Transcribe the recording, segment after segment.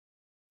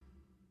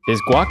Is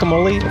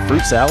guacamole a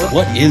fruit salad?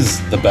 What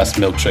is the best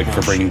milkshake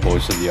for bringing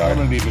boys to the yard?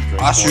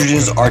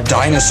 Ostriches are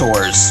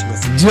dinosaurs.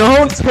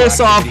 Don't piss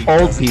off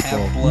old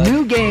people.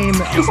 New game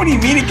What do you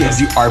mean it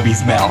gives you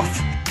Arby's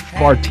mouth?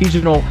 for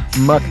artisanal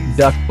muck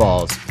duck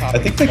balls. I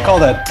think they call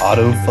that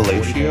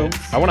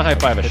autofellatio. I want to high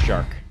five a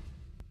shark.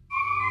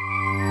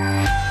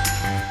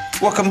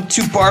 Welcome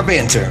to Bar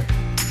Banter.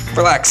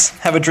 Relax,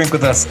 have a drink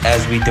with us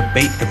as we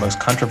debate the most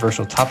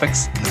controversial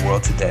topics in the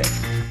world today.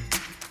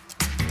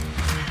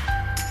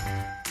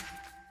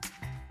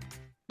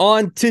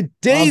 On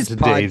today's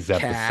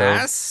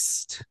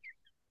podcast,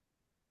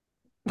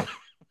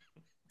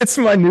 it's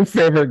my new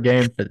favorite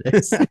game for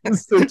this.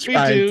 It's to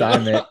try and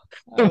time it.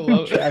 I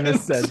love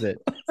Travis says it.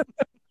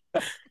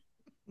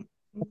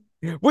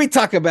 We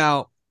talk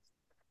about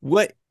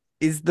what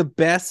is the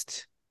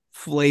best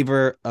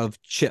flavor of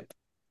chip.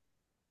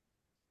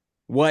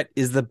 What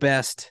is the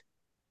best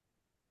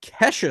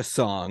Kesha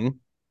song?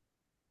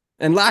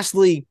 And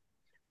lastly,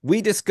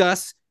 we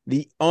discuss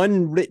the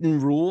unwritten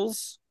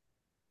rules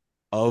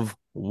of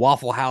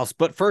Waffle House.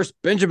 But first,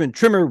 Benjamin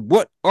Trimmer,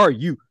 what are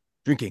you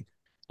drinking?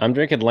 I'm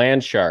drinking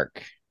Land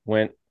Shark.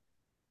 Went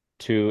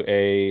to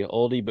a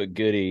oldie but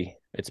goodie.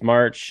 It's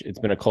March. It's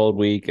been a cold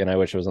week, and I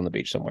wish I was on the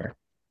beach somewhere.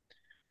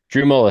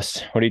 Drew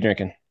Mullis, what are you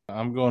drinking?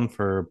 I'm going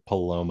for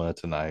Paloma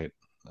tonight.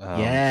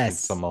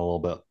 Yes. Some a little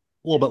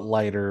bit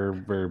lighter,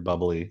 very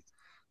bubbly.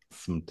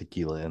 Some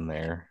tequila in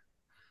there.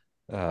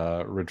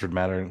 Richard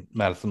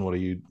Madison, what are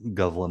you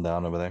guzzling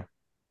down over there?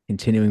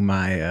 Continuing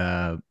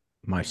my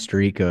my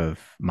streak of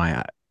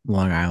my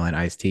Long Island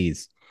iced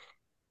teas.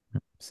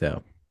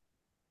 So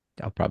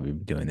I'll probably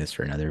be doing this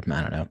for another,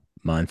 I don't know,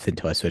 month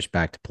until I switch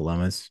back to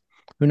Palomas.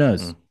 Who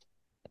knows?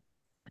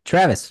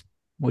 Travis,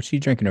 what's you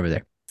drinking over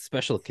there?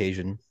 Special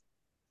occasion.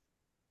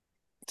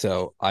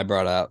 So I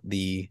brought out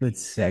the Good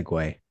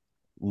segue.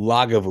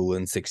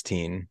 Lagavulin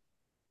 16.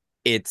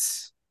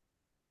 It's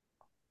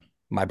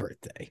my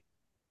birthday.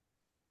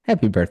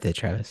 Happy birthday,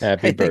 Travis.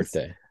 Happy Hey, thanks.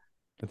 birthday.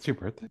 It's your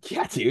birthday?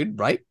 Yeah, dude,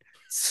 right?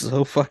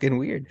 So fucking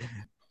weird.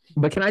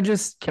 But can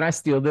I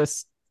steal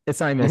this?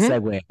 It's not even a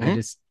segue.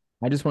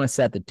 I just want to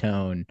set the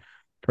tone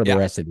for the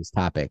rest of these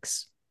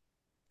topics.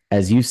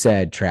 As you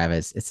said,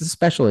 Travis, it's a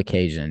special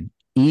occasion.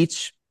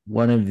 Each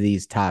one of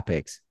these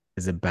topics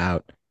is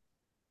about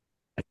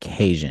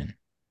occasion.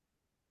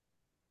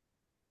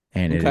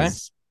 And it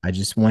is, I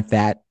just want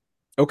that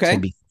to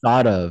be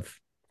thought of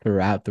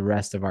throughout the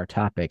rest of our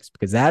topics,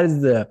 because that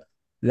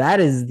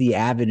is the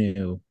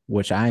avenue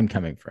which I'm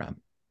coming from.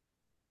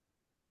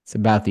 It's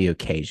about the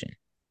occasion.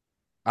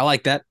 I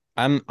like that.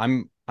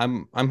 I'm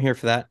here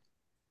for that.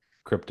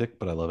 Cryptic,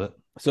 but I love it.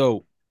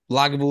 So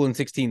Lagavulin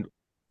 16,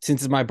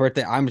 since it's my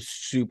birthday,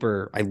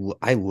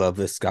 I love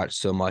this scotch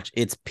so much.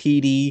 It's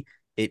peaty,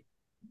 it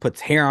puts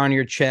hair on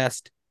your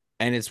chest,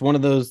 and it's one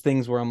of those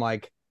things where I'm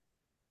like,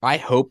 I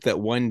hope that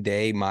one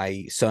day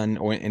my son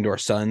and our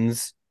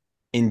sons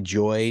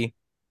enjoy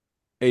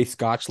a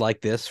scotch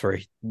like this for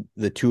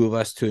the two of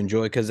us to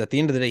enjoy, because at the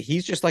end of the day,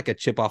 he's just like a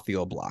chip off the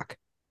old block.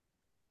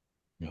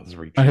 I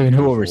don't even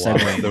know what we're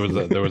saying.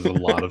 There was a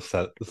lot of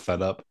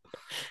setup,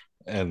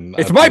 and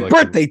it's my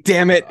birthday,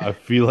 damn it! I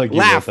feel like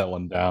you wrote that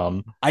one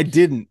down. I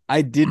didn't.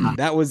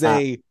 That was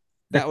a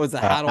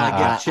how do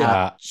I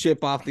get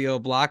chip off the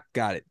old block?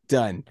 Got it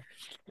done.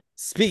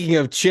 Speaking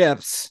of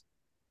chips,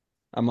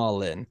 I'm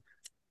all in.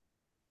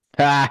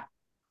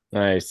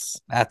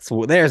 Nice.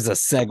 There's a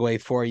segue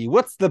for you.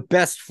 What's the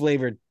best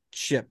flavored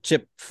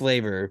chip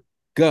flavor?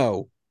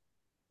 Go.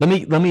 Let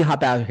me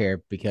hop out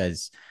here,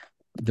 because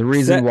the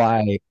reason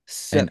why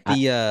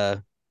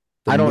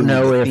I don't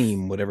know if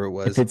theme, whatever it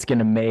was, if it's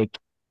gonna make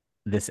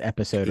this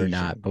episode or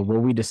not, but what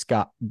we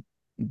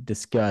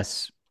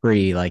discuss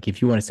free, like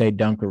if you want to say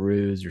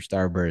Dunkaroos or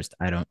Starburst,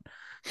 I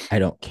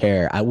don't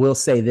care. I will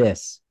say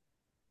this: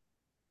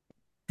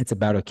 it's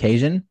about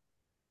occasion,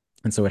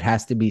 and so it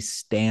has to be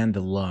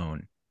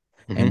standalone.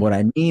 And what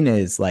I mean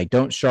is, like,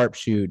 don't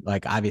sharpshoot,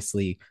 like,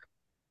 obviously,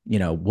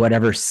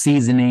 whatever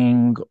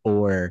seasoning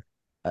or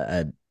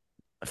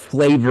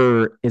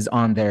flavor is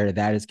on there,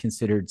 that is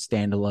considered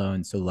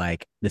standalone. So,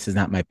 like, this is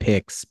not my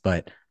picks,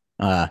 but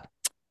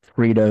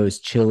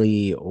Fritos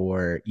chili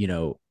or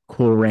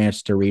Cool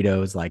Ranch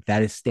Doritos, like,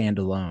 that is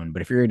standalone.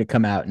 But if you're going to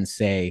come out and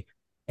say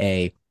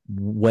a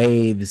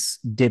Waves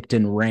dipped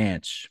in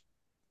ranch,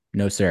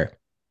 no sir,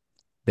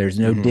 there's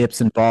no dips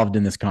involved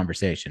in this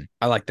conversation.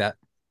 I like that.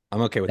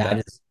 I'm okay with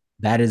that.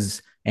 That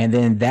is, and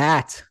then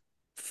that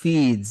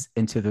feeds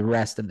into the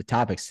rest of the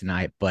topics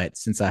tonight. But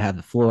since I have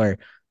the floor,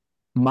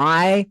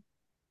 and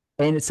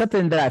it's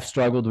something that I've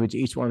struggled with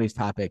each one of these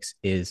topics,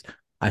 is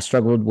I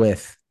struggled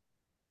with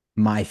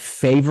my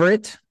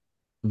favorite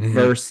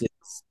versus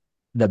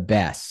the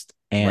best.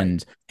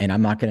 And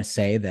I'm not going to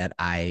say that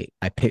I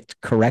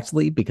picked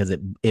correctly, because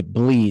it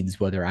bleeds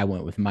whether I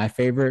went with my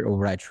favorite or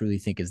what I truly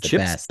think is the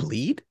Chips best.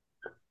 Bleed?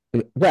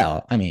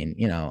 Well, I mean,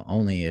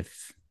 only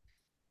if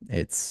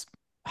it's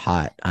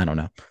hot. I don't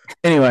know.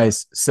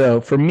 Anyways,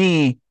 so for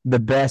me, the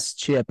best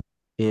chip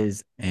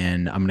is,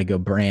 and I'm going to go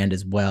brand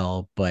as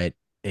well, but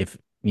if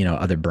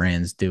other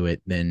brands do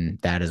it than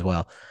that as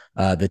well.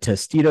 The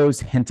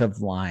Tostitos hint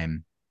of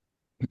lime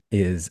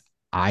is,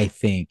 I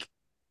think,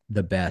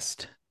 the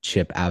best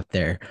chip out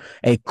there.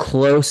 A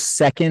close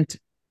second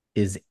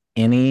is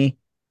any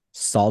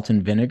salt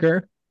and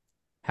vinegar.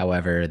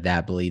 However,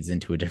 that bleeds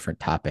into a different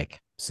topic.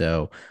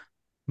 So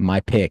my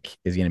pick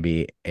is going to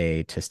be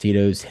a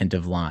Tostitos hint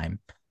of lime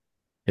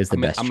is the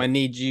best I'm chip. gonna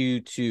need you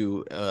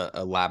to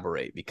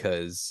elaborate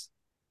because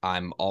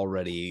I'm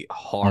already On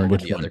hard in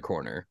which the other one?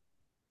 corner.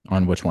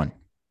 On which one?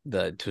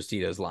 The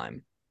Tostitos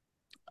lime.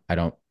 I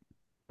don't.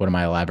 What am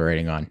I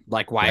elaborating on?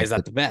 Like, why Like is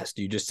that the best?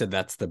 You just said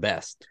that's the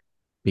best.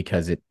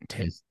 because it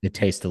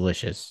tastes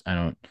delicious. I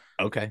don't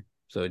Okay,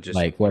 so just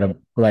like what I'm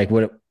like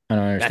what I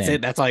don't that's understand.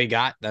 it. That's all you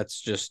got.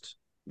 That's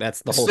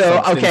the whole So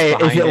substance okay, if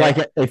behind you it.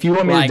 like, if you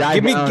want me to Like,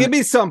 dive down, give me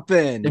if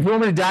something. you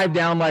want me to dive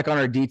down like on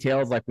our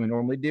details like we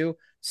normally do.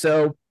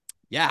 So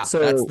Yeah, that's so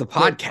the so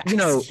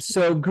podcast.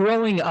 so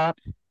growing up,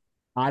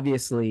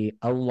 obviously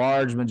a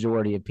large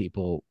majority of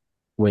people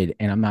would,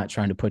 and I'm not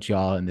trying to put you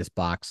all in this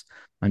box.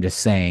 I'm just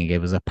saying it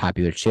was a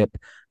popular chip.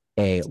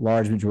 A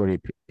large majority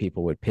of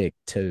people would pick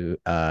to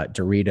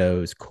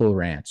Doritos Cool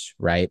Ranch,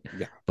 right?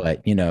 Yeah,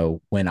 But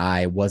when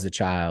I was a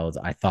child,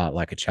 I thought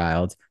like a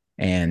child,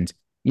 and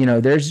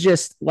there's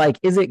just like,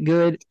 is it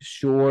good?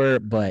 Sure,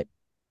 but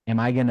am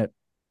I gonna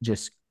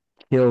just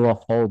kill a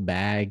whole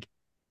bag?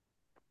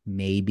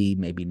 Maybe,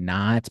 maybe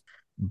not.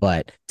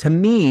 But to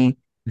me,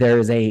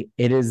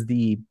 it is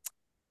the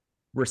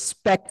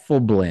respectful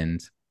blend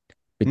mm.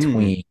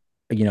 between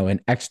an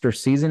extra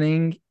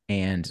seasoning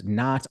and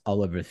not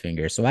all over the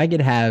finger. So I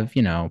could have,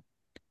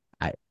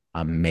 I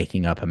I'm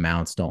making up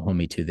amounts, don't hold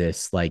me to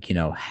this, like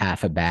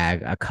half a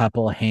bag, a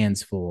couple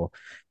hands full.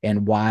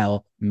 And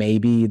while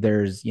maybe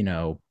there's,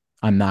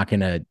 I'm not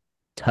gonna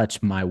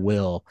touch my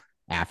will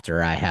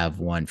after I have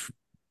one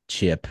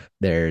chip,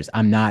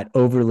 I'm not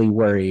overly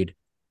worried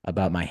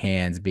about my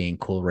hands being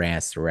Cool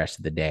Ranch the rest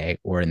of the day,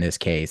 or in this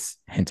case,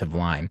 hint of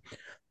lime.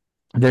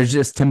 There's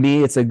just, to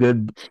me, it's a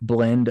good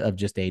blend of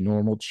just a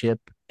normal chip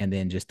and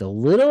then just a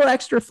little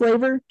extra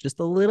flavor, just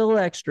a little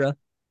extra.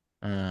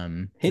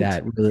 Hint,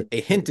 That really a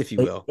hint, if you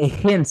will. a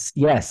hint,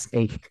 yes,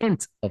 a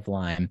hint of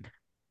lime.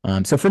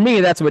 So for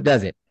me, that's what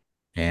does it.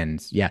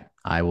 And yeah,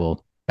 I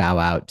will bow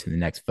out to the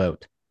next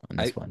vote on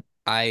I this one.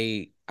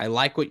 I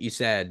like what you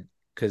said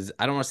because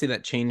I don't want to see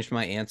that change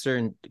my answer,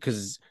 and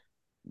because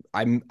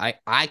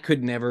I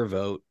could never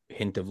vote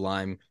hint of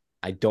lime.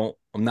 I'm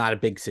not a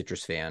big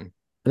citrus fan.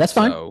 But that's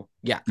fine. So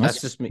yeah, That's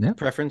that's just me yeah.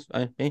 preference.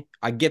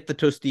 I get the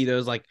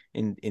Tostitos, like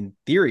in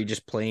theory,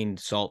 just plain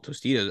salt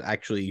Tostitos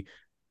actually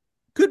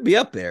could be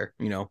up there,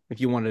 if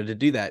you wanted to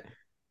do that.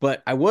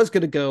 But I was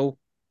gonna go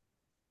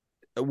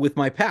with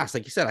my past,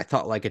 like you said, I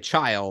thought like a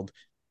child,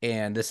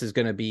 and this has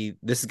got to be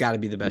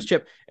the best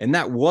chip, and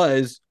that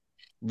was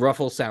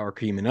Ruffles sour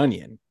cream and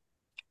onion.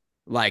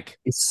 Like,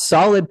 It's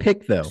solid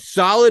pick though.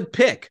 solid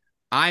pick.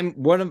 I'm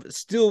one of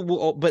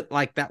still, but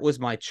like that was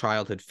my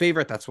childhood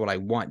favorite. That's what I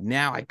want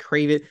now. I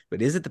crave it,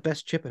 but is it the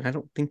best chip? And I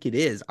don't think it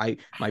is.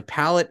 My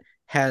palate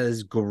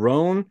has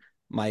grown.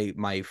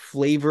 My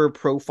flavor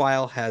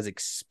profile has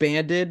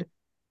expanded,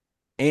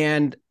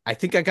 and I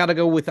think I gotta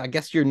go with. I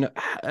guess I'm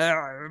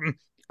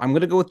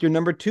gonna go with your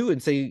number two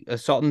and say a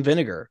salt and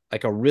vinegar,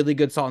 like a really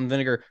good salt and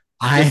vinegar,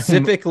 I'm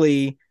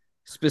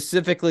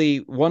specifically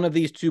one of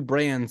these two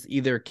brands,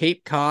 either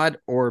Cape Cod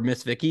or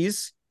Miss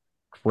Vicky's,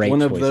 great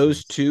one of those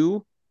choices.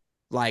 two.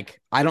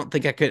 Like, I don't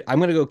think I could. I'm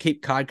gonna go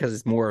Cape Cod because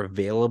it's more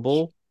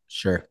available.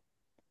 Sure.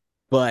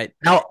 But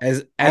Now,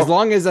 as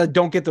long as I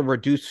don't get the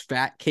reduced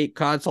fat Cape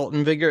Cod salt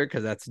and vinegar,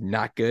 because that's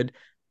not good.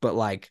 But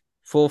like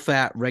full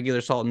fat,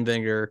 regular salt and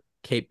vinegar,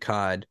 Cape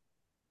Cod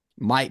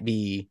might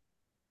be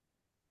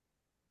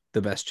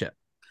the best chip.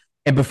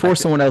 and I before think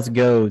someone else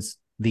goes,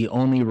 the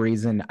only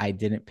reason I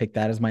didn't pick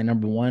that as my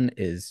number one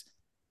is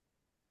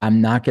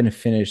I'm not going to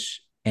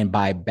finish. And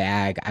by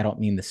bag, I don't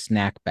mean the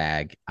snack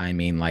bag. I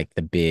mean like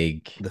the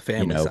big, the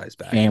family size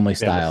bag. family Family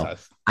style.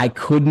 size. I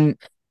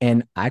couldn't,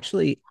 and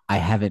actually, I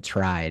haven't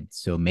tried,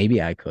 so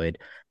maybe I could.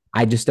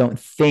 I just don't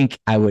think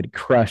I would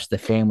crush the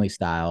family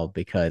style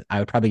because I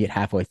would probably get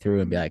halfway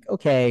through and be like,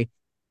 okay,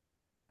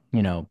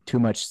 too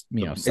much,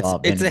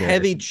 salt, It's a vinegar.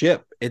 heavy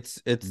chip.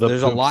 It's The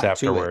there's a poops lot to it.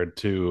 afterward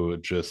too,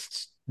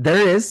 just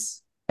There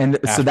is, and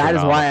so that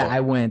is why astronomical. I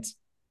went.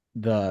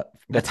 The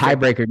That's fair.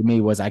 tiebreaker to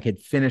me was I could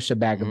finish a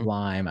bag of Mhm.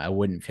 lime. I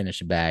wouldn't finish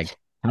a bag.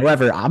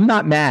 However, I'm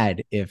not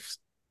mad if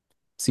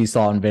sea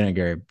salt and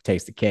vinegar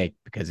takes the cake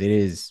because it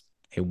is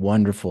a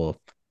wonderful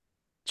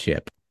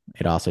chip.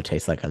 It also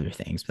tastes like other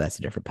things, but that's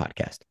a different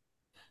podcast.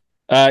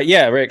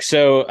 Yeah, Rick.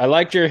 So I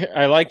liked your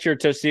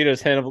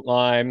Tostitos hint of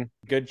lime.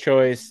 Good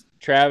choice.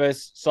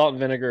 Travis, salt and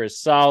vinegar is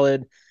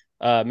solid.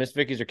 Miss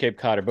Vicky's or Cape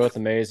Cod are both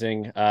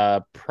amazing.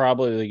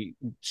 Probably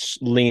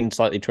lean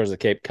slightly towards the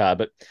Cape Cod,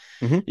 but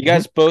you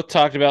guys both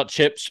talked about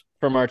chips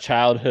from our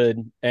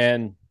childhood,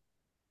 and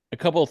a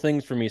couple of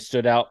things for me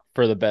stood out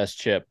for the best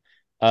chip.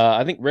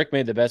 I think Rick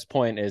made the best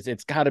point is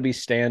it's got to be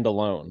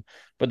standalone.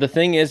 But the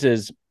thing is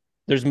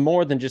there's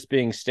more than just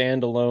being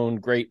standalone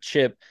great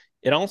chip.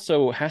 it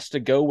also has to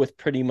go with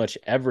pretty much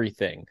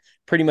everything,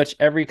 pretty much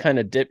every kind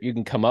of dip you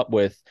can come up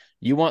with.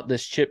 You want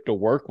this chip to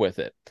work with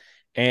it.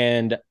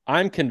 And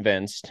I'm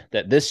convinced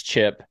that this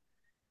chip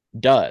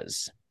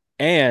does.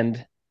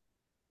 And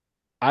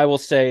I will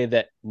say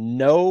that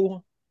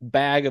no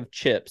bag of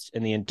chips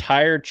in the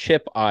entire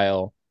chip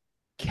aisle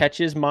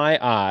catches my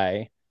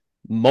eye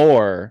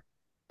more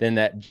than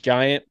that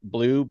giant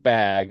blue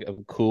bag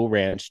of Cool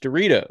Ranch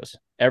Doritos.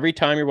 Every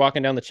time you're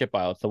walking down the chip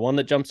aisle, it's the one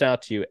that jumps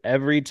out to you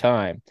every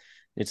time.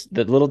 It's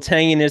the little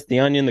tanginess, the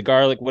onion, the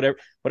garlic,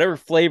 whatever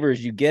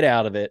flavors you get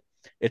out of it.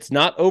 It's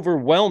not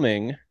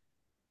overwhelming,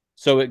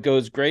 so it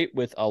goes great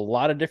with a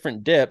lot of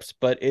different dips,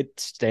 but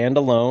it's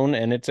standalone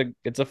and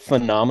it's a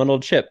phenomenal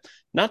chip.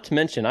 Not to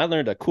mention, I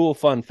learned a cool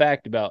fun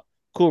fact about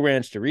Cool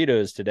Ranch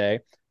Doritos today.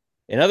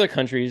 In other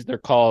countries, they're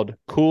called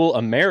Cool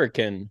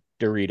American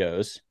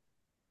Doritos.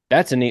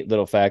 That's a neat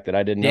little fact that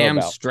I didn't know Damn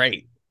about.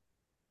 straight.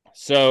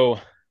 So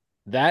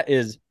that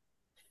is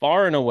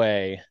far and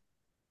away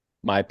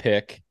my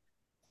pick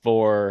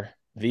for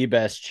the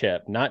best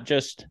chip. Not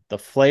just the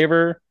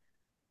flavor,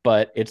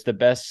 but it's the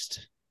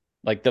best,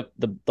 like the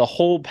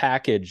whole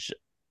package,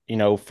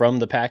 from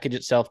the package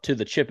itself to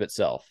the chip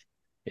itself.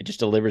 It just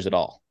delivers it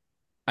all.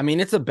 I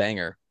mean, it's a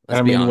banger. And Let's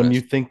I be mean, honest. when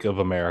you think of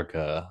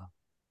America,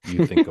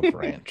 you think of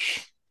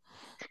ranch.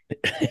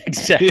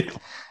 Exactly.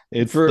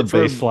 It's For- the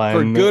for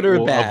baseline good or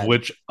of bad.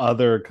 which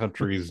other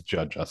countries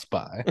judge us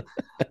by.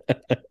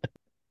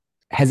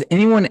 Has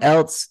anyone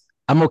else?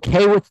 I'm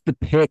okay with the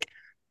pick.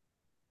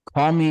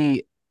 Call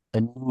me a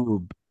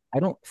noob. I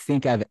don't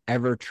think I've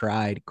ever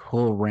tried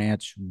Cool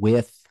Ranch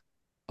with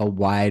a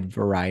wide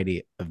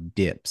variety of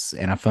dips.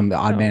 And if I'm the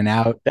odd man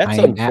out, That's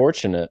I am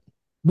unfortunate.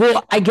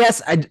 well, I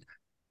guess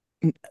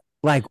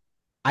like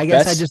I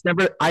guess I Best- just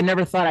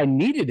never thought I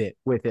needed it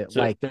with it.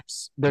 So- like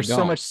there's so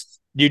don't. much.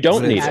 You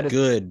don't But need it's it.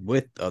 good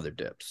with other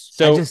dips.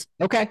 So I just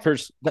okay.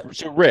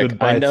 so Rick, Good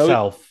by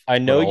itself. I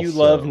know but you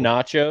love also-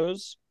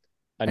 nachos.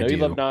 I know you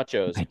love do.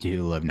 nachos. I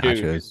do love Dude,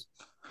 nachos.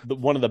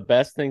 one of the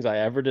best things I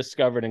ever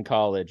discovered in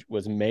college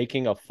was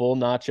making a full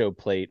nacho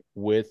plate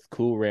with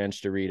Cool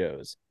Ranch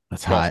Doritos.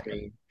 That's Trust hot.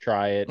 me,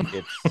 try it.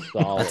 It's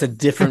solid. That's a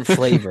different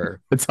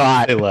flavor. It's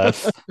hot. Say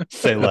less.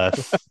 Say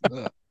less.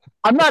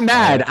 I'm not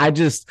mad. I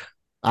just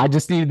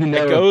needed to know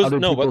It if goes other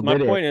no, people but my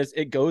did point it. is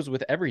it goes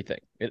with everything.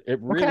 It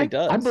really Okay,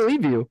 does. I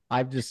believe you.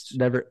 I've just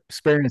never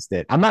experienced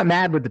it. I'm not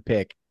mad with the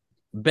pick.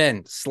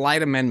 Ben,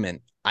 slight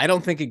amendment. I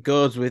don't think it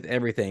goes with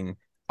everything.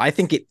 I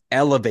think it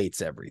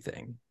elevates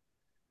everything.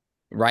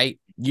 Right?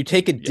 You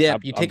take a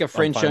dip, you take a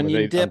French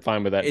onion I'm dip.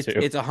 fine with that too.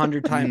 It's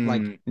 100 times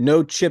like Mm.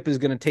 no chip is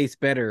gonna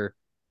taste better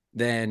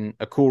than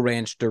a Cool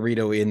Ranch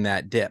Dorito in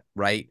that dip,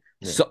 right?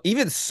 Yeah. So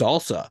even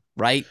salsa,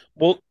 right?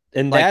 Well,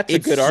 and Like that's a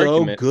it's good so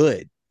argument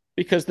good.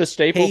 because the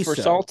staple for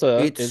Queso,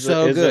 salsa it's is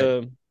so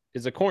good.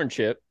 a corn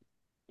chip,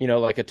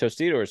 like a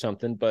Tostito or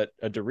something, but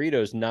a Dorito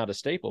is not a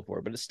staple for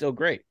it, but it's still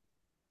great.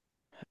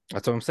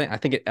 That's what I'm saying. I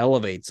think it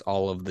elevates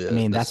all of the. I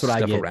mean, the that's what I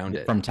stuff get around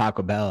it. from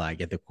Taco Bell. I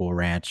get the Cool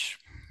Ranch.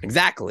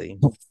 Exactly.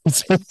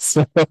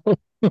 So,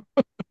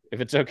 If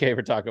it's okay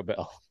for Taco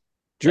Bell.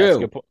 Drew,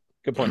 That's a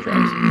good point,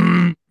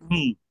 Travis.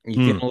 you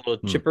feeling a little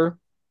chipper?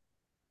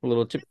 A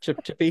little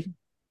chippy?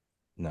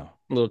 No.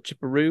 A little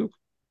chipperoo?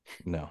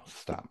 No,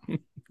 stop.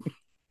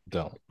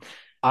 Don't.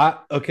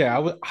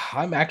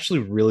 I'm actually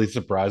really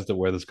surprised at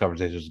where this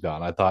conversation has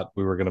gone. I thought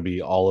we were going to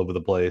be all over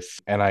the place,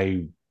 and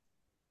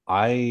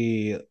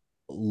I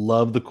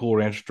love the Cool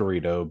Ranch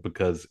Dorito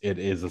because it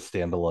is a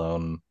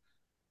standalone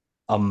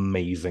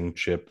amazing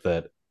chip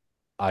that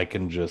I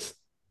can just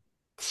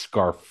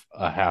scarf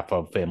a half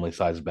a family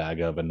size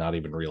bag of and not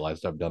even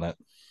realize I've done it.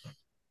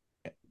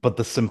 But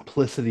the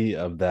simplicity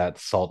of that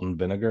salt and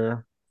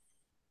vinegar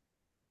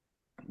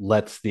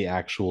lets the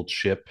actual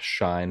chip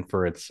shine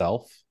for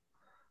itself.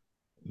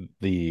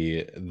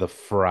 The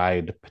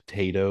fried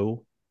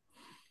potato,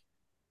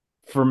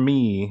 for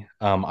me,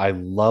 I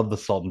love the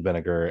salt and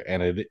vinegar,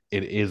 and it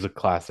is a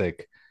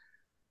classic.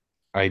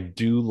 I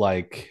do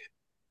like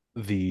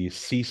the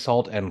sea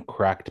salt and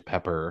cracked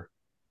pepper.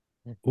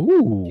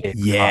 ooh,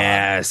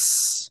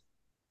 Yes.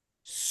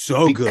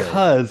 So good.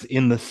 Because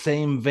in the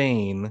same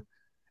vein,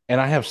 and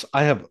I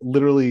have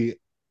literally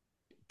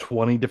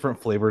 20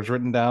 different flavors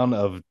written down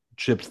of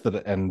chips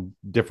that and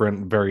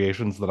different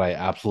variations that I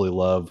absolutely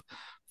love,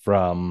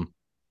 from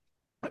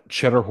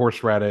cheddar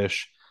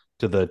horseradish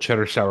to the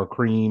cheddar sour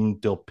cream,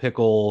 dill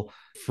pickle,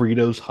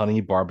 Fritos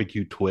honey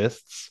barbecue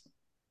twists,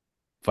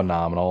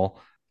 phenomenal.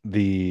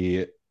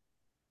 The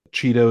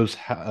Cheetos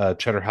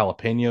cheddar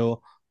jalapeno,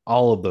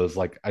 all of those,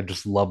 like, I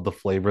just love the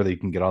flavor that you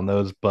can get on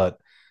those, but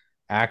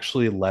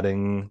actually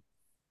letting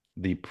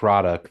the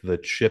product, the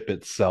chip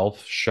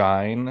itself,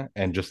 shine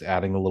and just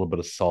adding a little bit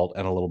of salt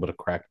and a little bit of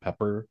cracked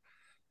pepper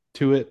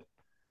to it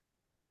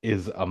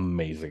is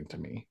amazing to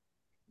me.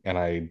 And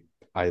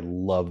I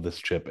love this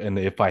chip. And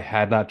if I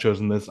had not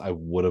chosen this, I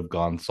would have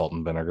gone salt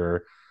and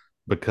vinegar,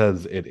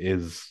 because it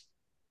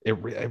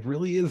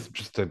really is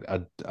just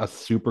a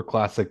super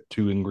classic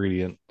 2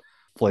 ingredient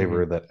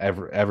flavor that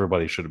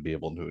everybody should be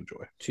able to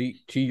enjoy.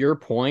 To your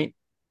point,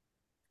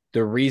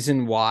 The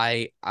reason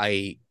why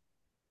don't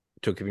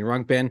get me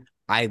wrong, Ben,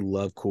 I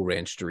love Cool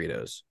Ranch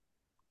Doritos.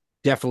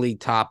 Definitely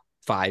top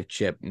 5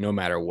 chip, no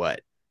matter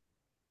what.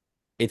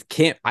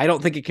 I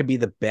don't think it can be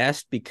the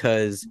best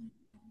because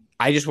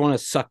I just want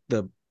to suck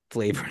the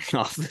flavor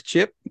off the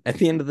chip at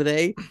the end of the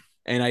day.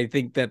 And I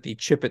think that the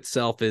chip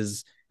itself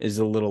is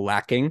a little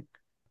lacking.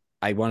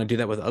 I want to do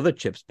that with other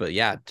chips, but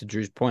yeah, to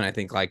Drew's point, I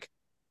think like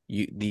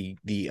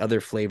the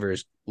other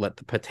flavors let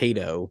the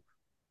potato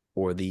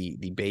or the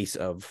base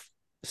of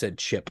said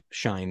chip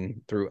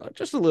shine through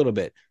just a little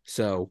bit.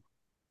 So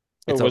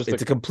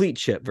it's a complete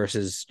chip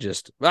versus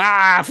just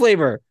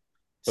flavor.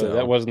 So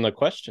that wasn't the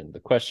question. The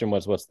question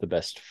was, what's the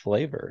best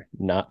flavor,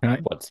 not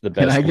what's the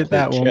best. Can I get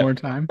that chip. one more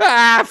time?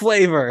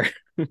 Flavor.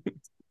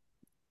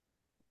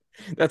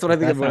 That's what I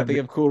think of when I think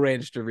of Cool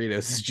Ranch Doritos.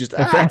 It's just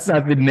if that's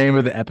not the name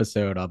of the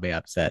episode, I'll be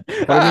upset.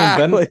 But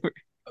I mean,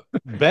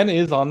 Ben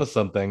is onto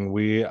something.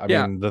 I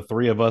mean, the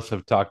three of us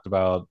have talked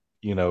about,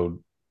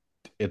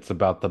 it's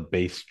about the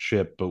base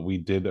chip, but we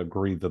did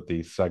agree that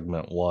the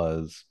segment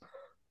was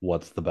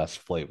what's the best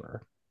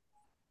flavor.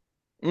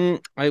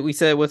 We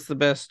said what's the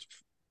best.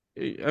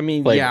 I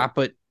mean, flavor. Yeah,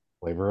 but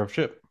flavor of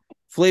chip.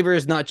 Flavor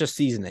is not just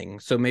seasoning.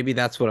 So maybe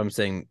that's what I'm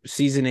saying.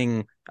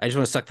 Seasoning, I just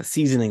want to suck the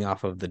seasoning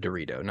off of the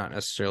Dorito, not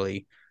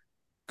necessarily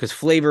because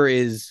flavor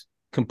is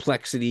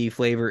complexity.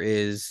 Flavor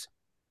is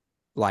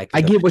like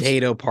the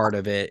potato part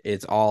of it.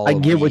 It's all. I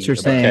get what you're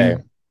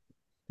saying,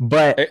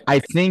 but I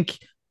think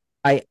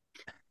I'm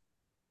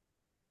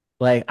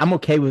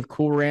okay with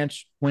Cool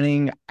Ranch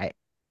winning. I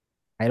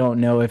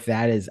don't know if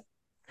that is.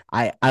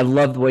 I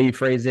love the way you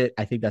phrase it.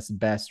 I think that's the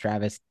best,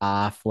 Travis.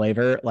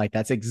 Flavor. Like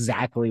that's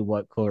exactly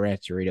what Cool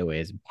Ranch Dorito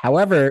is.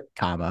 However,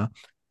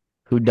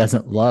 who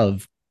doesn't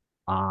love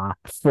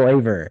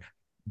flavor?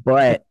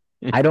 But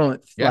I don't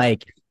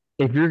like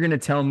if you're gonna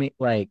tell me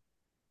like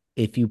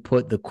if you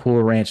put the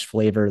Cool Ranch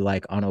flavor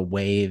like on a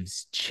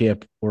Waves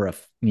chip or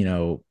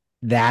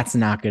that's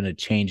not gonna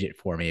change it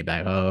for me.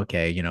 Like, oh,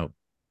 okay,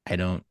 I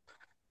don't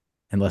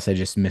unless I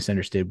just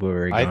misunderstood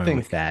where we were going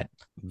with that.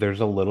 There's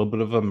a little bit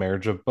of a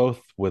marriage of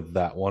both with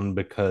that one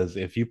because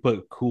if you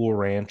put Cool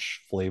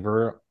Ranch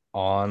flavor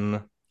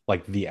on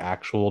like the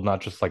actual,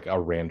 not just like a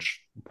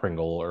ranch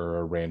Pringle or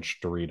a ranch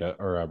Dorito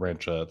or a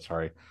ranch,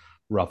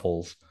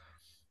 Ruffles,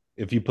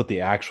 if you put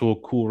the actual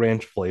Cool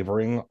Ranch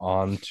flavoring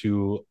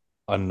onto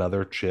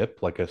another chip,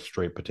 like a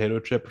straight potato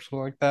chip or something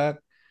like that,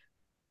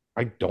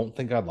 I don't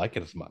think I'd like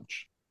it as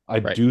much. I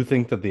do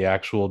think that the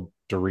actual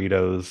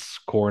Doritos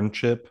corn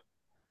chip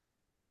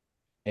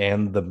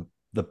and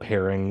the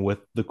pairing with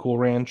the Cool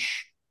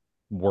Ranch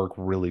work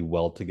really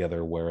well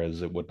together,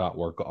 whereas it would not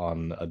work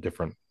on a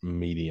different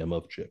medium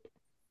of chip.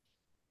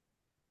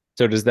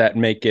 So does that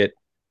make it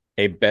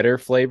a better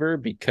flavor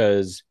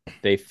because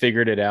they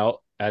figured it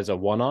out as a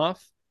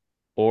one-off?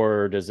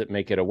 Or does it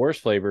make it a worse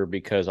flavor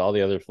because all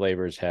the other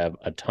flavors have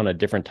a ton of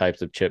different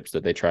types of chips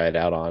that they try it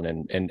out on,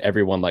 and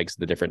everyone likes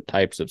the different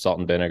types of salt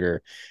and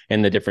vinegar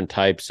and the different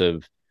types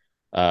of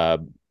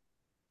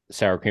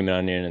sour cream and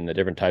onion and the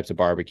different types of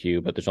barbecue,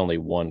 but there's only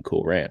one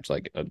Cool Ranch?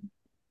 Like,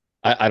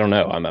 I don't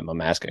know.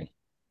 I'm asking.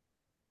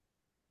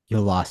 You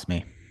lost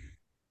me.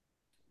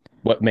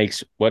 What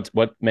makes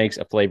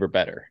a flavor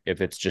better?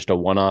 If it's just a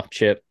one-off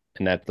chip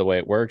and that's the way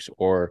it works,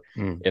 or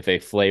if a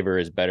flavor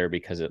is better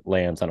because it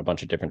lands on a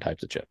bunch of different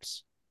types of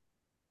chips.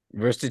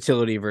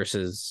 Versatility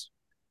versus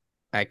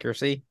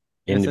accuracy.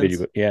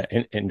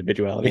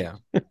 Individuality. Yeah.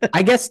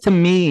 I guess to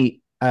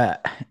me,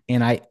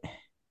 and I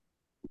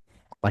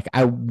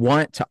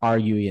want to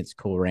argue against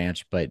Cool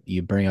Ranch, but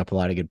you bring up a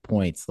lot of good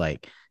points.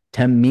 Like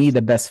to me,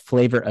 the best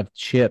flavor of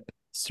chip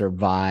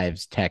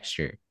survives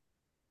texture.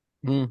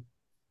 To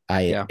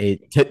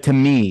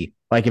me,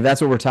 like if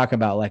that's what we're talking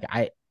about,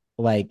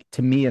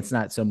 to me, it's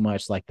not so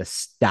much like the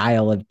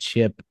style of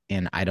chip,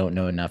 and I don't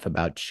know enough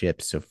about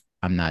chips, so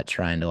I'm not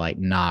trying to like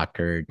knock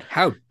or.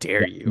 How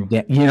dare you?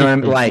 You know what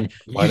I'm like?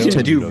 You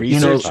didn't do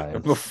research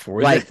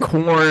before, like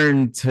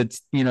corn to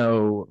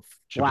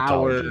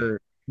flour,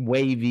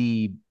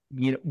 wavy,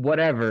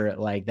 whatever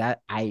like that.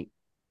 I'm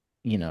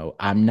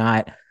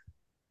not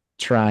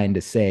trying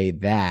to say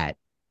that.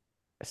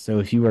 So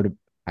if you were to,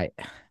 I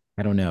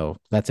don't know.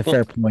 That's a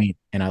fair point,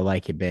 and I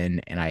like it,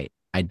 Ben, and I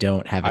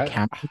don't have a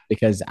counter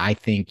because I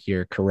think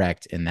you're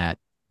correct in that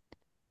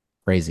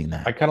phrasing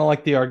that. I kind of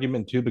like the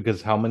argument too,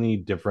 because how many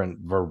different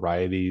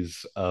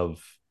varieties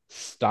of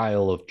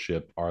style of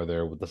chip are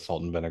there with the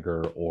salt and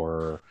vinegar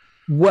or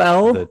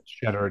the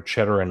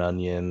cheddar and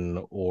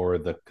onion or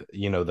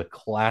the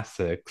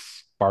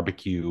classics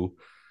barbecue?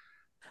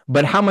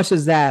 But how much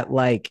is that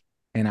like,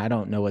 and I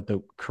don't know what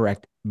the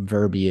correct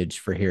verbiage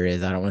for here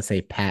is. I don't want to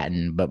say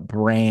patent, but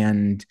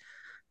brand.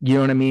 You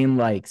know what I mean?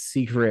 Like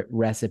secret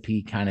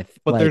recipe kind of.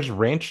 But there's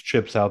ranch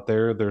chips out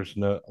there. There's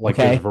no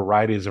there's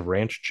varieties of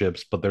ranch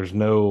chips, but there's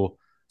no.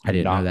 I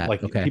didn't know that.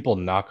 Like people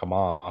knock them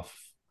off.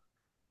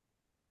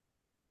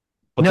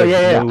 But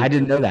I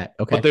didn't know that.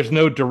 Okay, but there's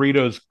no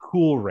Doritos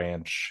Cool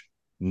Ranch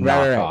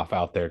knockoff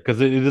out there because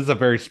it is a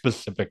very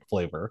specific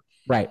flavor.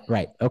 Right.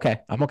 Okay,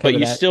 I'm okay. But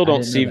you still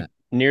don't see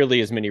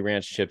nearly as many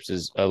ranch chips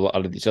as a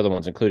lot of these other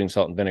ones, including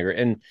salt and vinegar.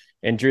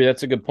 And Drew,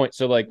 that's a good point.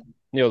 So like,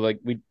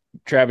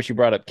 Travis, you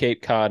brought up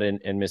Cape Cod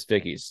and Miss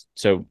Vicky's.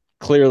 So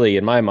clearly,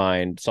 in my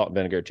mind, salt and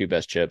vinegar are two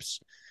best chips.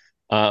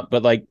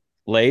 But like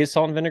Lay's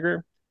salt and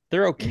vinegar,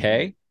 they're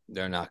okay.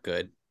 They're not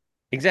good.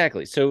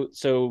 Exactly.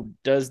 So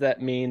does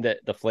that mean that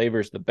the flavor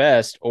is the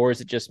best, or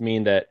does it just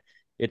mean that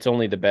it's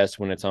only the best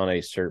when it's on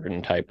a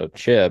certain type of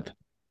chip?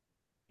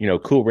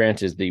 Cool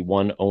Ranch is the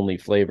one only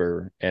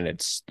flavor, and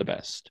it's the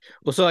best.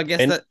 Well, so I guess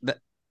And that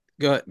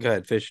go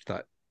ahead, finish your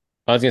thought.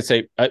 I was gonna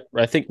say,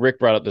 I think Rick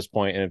brought up this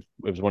point, and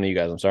it was one of you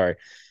guys. I'm sorry,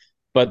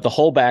 but the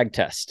whole bag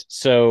test.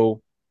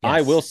 So I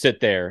Yes. will sit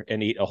there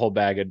and eat a whole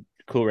bag of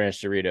Cool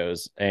Ranch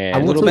Doritos and I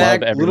will Little too. love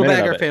bag, every little minute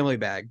bag, of or it. family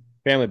bag.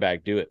 Family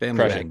bag, do it. Family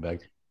Crush bag. it.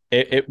 Bag.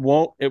 It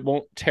won't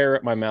tear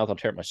up my mouth. I'll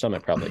tear up my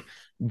stomach probably.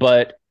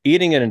 But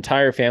eating an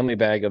entire family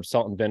bag of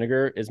salt and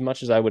vinegar, as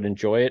much as I would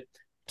enjoy it,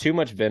 too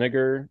much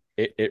vinegar,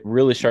 it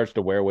really starts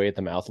to wear away at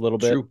the mouth a little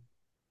bit. True.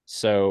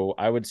 So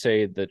I would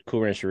say that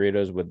Cool Ranch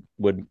Doritos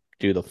would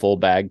do the full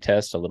bag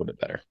test a little bit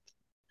better.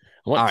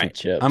 I want All some right.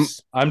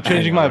 chips. I'm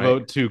changing my right?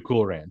 vote to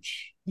Cool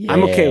Ranch.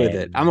 I'm okay with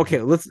it. I'm okay.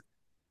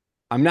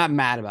 I'm not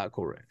mad about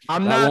Cool Ranch.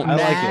 I'm I not won't- I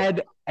like it.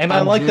 mad. And I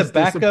I'm like the just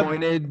backup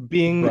disappointed,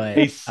 being but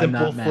a I'm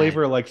simple not mad.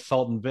 flavor like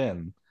salt and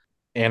vin.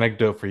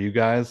 Anecdote for you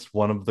guys: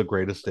 one of the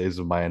greatest days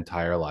of my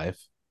entire life.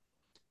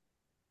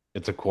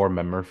 It's a core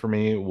memory for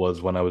me.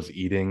 Was when I was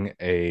eating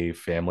a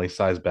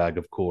family-sized bag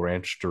of Cool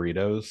Ranch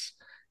Doritos,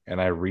 and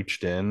I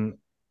reached in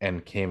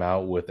and came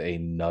out with a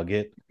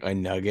nugget a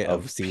nugget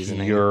of of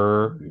seasoning.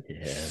 pure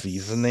Yes.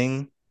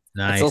 seasoning,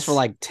 It sells for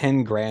like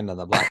 10 grand on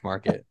the black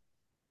market.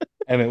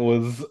 and it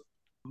was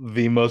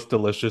the most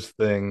delicious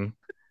thing.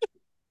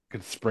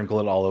 Could sprinkle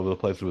it all over the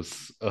place. It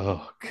was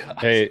oh god.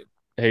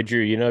 Hey,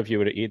 Drew. If you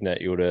would have eaten that,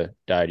 you would have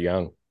died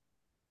young.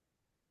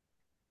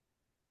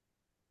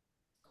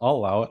 I'll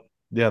allow it.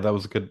 Yeah, that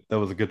was a good. That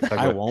was a good segue.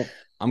 I won't.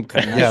 I'm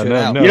cutting that Yeah, shit no,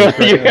 out. no, You know,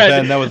 great. you guys-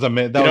 Ben, that was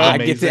amazing. That was I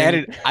amazing. get to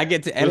edit. I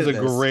get to It edit was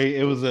a this. great.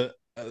 It was a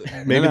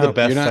maybe no, the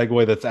best you're not-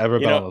 segue that's ever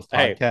been on this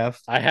hey,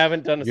 podcast. I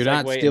haven't done a You're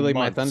segue not stealing in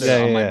my months. thunder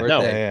Yeah, on my yeah,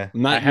 birthday. yeah.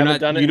 I'm not, I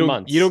haven't done it you in don't,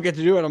 months. You don't get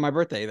to do it on my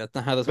birthday. That's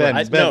not how this Ben,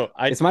 works. Ben,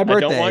 It's my I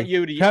birthday. don't want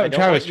you to. I don't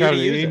Travis, want you to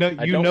Travis, use you know, it.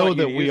 I you don't know want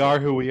you that to we use are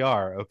it. who we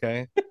are.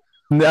 Okay.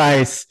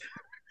 Nice.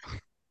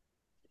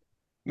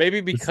 Maybe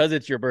because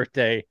it's your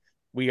birthday,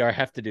 we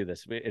have to do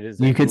this. It is.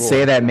 You a could rule.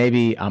 say that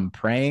maybe I'm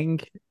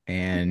praying,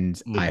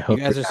 and I You hope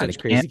You guys you're are not such a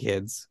crazy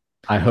kids.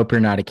 I hope you're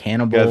not a Guys,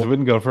 cannibal. we've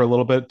been going for a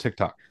little bit.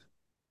 TikTok.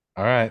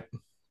 All right,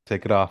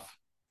 take it off.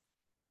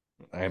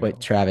 I know. But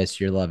Travis,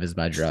 your love is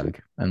my drug,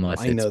 unless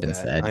I it's know been that.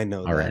 said I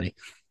know that. already.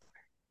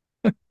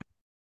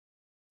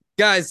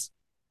 Guys,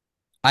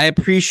 I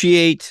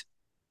appreciate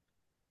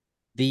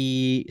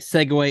the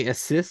segue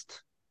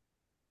assist.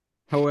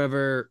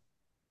 However,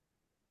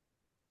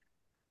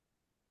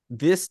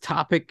 this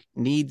topic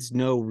needs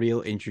no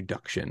real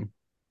introduction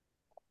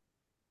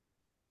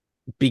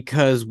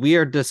because we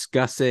are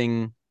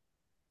discussing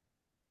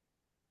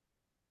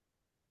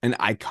an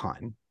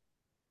icon,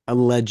 a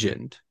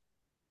legend,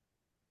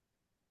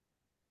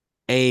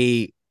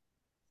 a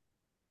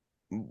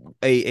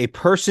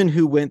person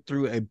who went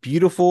through a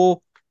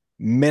beautiful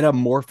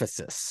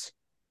metamorphosis.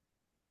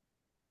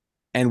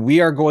 And we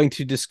are going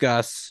to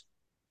discuss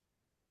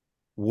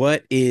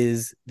what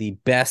is the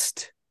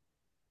best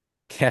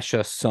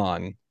Kesha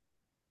song.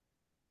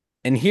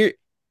 And here,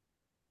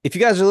 if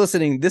you guys are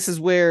listening, this is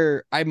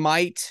where I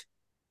might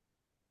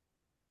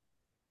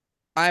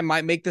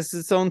make this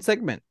its own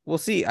segment. We'll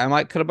see. I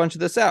might cut a bunch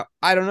of this out.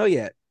 I don't know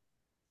yet.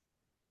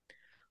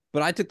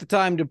 But I took the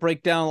time to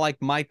break down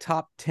like my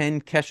top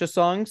 10 Kesha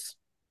songs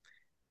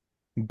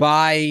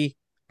by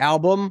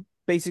album,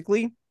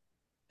 basically.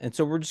 And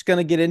so we're just going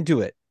to get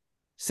into it.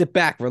 Sit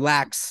back,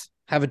 relax,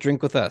 have a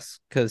drink with us,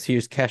 because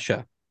here's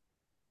Kesha.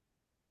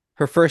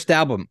 Her first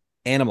album,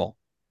 Animal.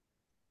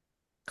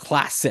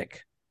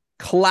 Classic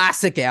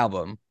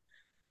album.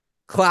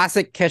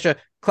 Classic Kesha.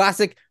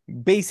 Classic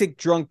basic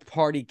drunk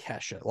party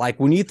Kesha. Like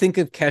when you think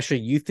of Kesha,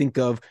 you think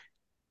of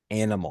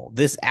Animal.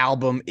 This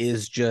album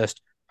is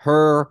just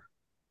her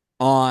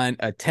on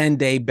a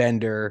 10-day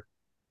bender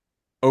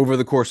over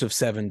the course of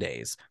 7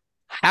 days.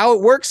 How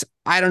it works,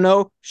 I don't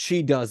know.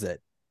 She does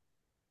it.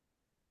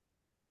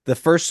 The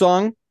first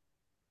song,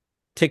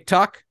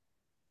 TikTok,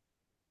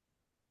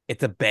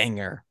 it's a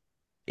banger.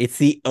 It's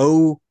the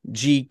OG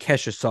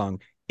Kesha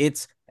song.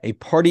 It's a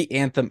party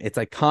anthem. It's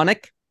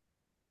iconic,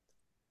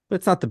 but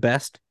it's not the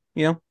best.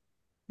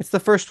 It's the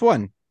first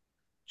one.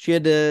 She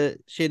had to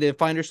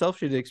find herself.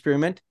 She had to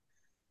experiment.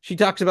 She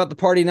talks about the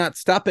party not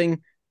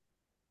stopping,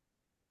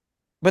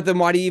 but then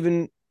why do you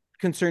even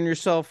concern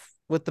yourself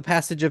with the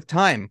passage of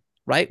time,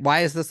 right?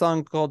 Why is the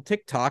song called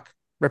TikTok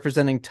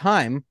representing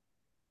time?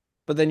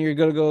 But then you're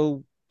going to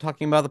go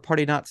talking about the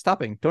party not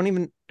stopping.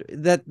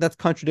 That's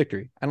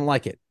contradictory. I don't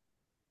like it.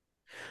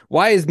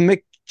 Why is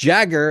Mick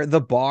Jagger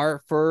the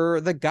bar for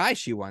the guy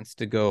she wants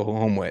to go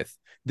home with?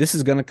 This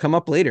is going to come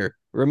up later.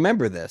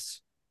 Remember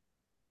this.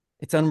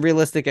 It's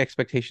unrealistic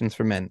expectations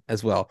for men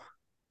as well.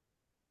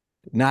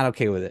 Not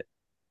okay with it.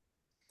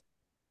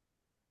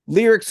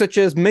 Lyrics such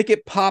as "Make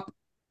it pop,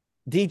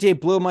 DJ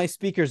blow my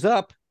speakers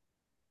up,"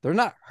 they're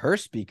not her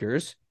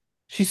speakers.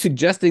 She's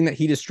suggesting that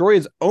he destroy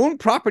his own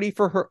property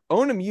for her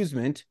own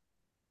amusement,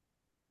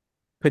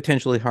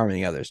 potentially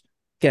harming others.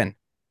 Again,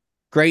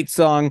 great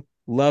song.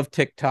 Love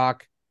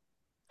TikTok.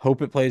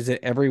 Hope it plays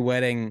at every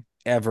wedding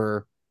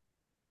ever.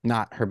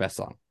 Not her best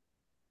song.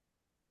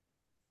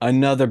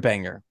 Another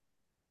banger.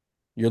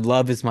 Your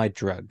love is my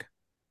drug.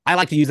 I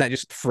like to use that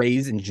just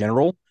phrase in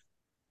general.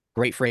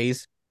 Great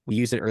phrase. We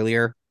used it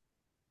earlier.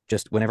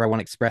 Just whenever I want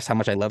to express how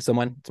much I love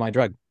someone, it's my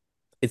drug.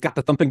 It's got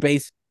the thumping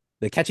bass,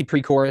 the catchy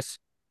pre-chorus.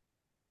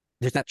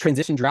 There's that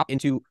transition drop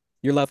into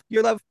your love.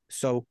 Your love,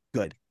 so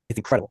good. It's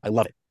incredible. I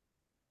love it.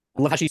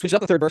 I love how she switches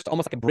up the third verse to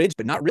almost like a bridge,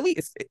 but not really.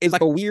 It's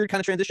like a weird kind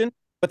of transition.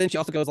 But then she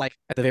also goes like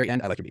at the very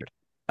end, "I like your beard."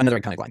 Another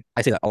iconic line.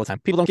 I say that all the time.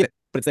 People don't get it,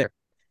 but it's there.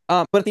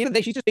 But at the end of the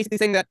day, she's just basically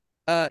saying that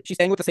she's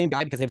staying with the same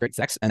guy because they have great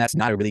sex, and that's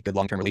not a really good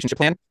long-term relationship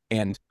plan.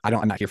 And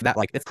I'm not here for that.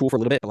 Like, it's cool for a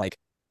little bit, but like,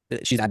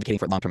 she's advocating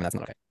for it long-term, and that's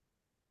not okay.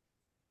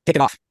 Kick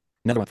It Off.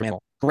 Another one from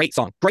Animal. Great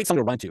song. Great song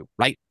to run to,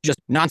 right? Just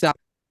nonstop.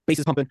 Bass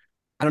is pumping.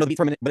 I don't know the beat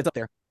for a minute, but it's up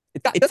there.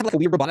 It does have like a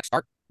weird robotic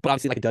start, but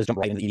obviously like it does jump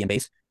right into the EDM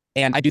bass.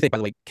 And I do think, by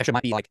the way, Kesha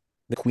might be like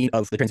the queen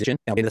of the transition.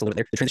 And I'll get this a little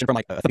bit there. The transition from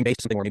like a thumping bass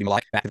to something more maybe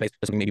melodic, back to the bass to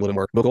something maybe a little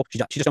more vocal.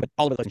 She's just jumping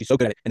all over the place, and she's so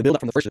good at it. And the build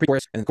up from the first to the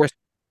pre-chorus and then the chorus,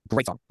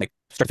 great song, like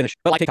start to finish.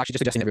 But like TikTok, she's just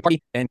suggesting every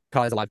party and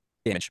cause a lot of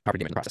damage,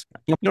 property damage in the process.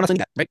 You don't necessarily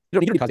need that, right? You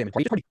don't need to cause damage.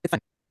 Party, just party. It's fine.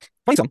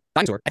 Funny song,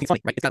 Dinosaur. I think it's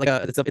funny, right? It's got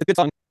like it's a good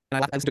song,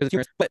 and I listen to it as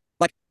humorous. But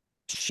like,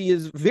 she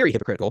is very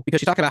hypocritical because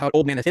she's talking about how an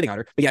old man is hitting on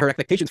her, but yet her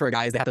expectations for a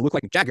guy is they have to look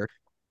like Jagger.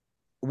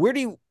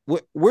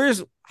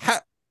 What's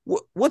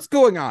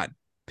going on?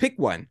 Pick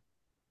one.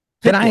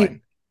 Can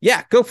I?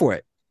 Yeah, go for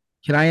it.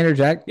 Can I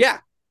interject? Yeah.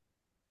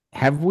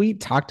 Have we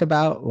talked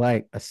about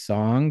like a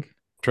song?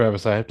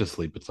 Travis, I have to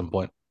sleep at some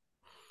point.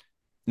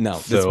 No,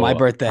 this is my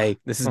birthday.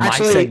 This is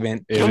Actually, my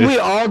segment. Can we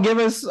all give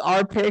us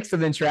our picks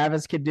and then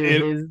Travis could do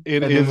his?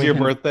 It is your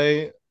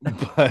birthday,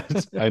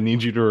 but I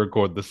need you to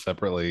record this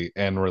separately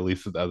and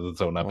release it as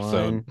its own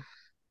episode. 1,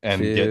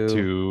 and 2, get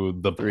to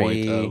the 3,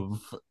 point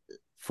of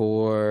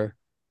 4,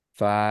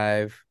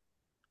 5,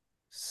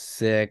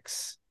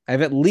 6. I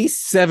have at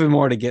least 7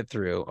 more to get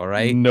through. All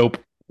right. Nope.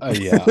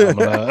 Yeah, I'm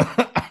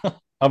gonna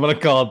I'm gonna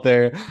call it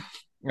there.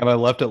 And I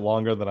left it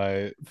longer than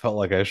I felt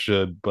like I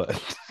should, but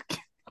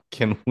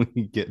can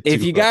we get to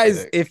if you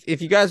guys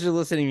if you guys are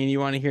listening and you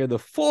want to hear the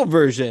full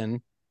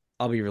version,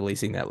 I'll be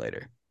releasing that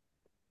later.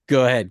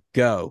 Go ahead,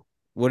 go.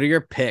 What are your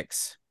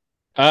picks?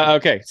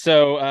 Okay,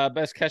 so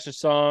best Kesha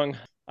song.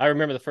 I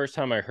remember the first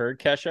time I heard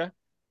Kesha,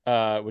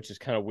 which is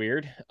kind of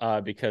weird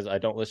because I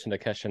don't listen to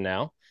Kesha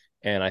now,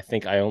 and I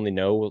think I only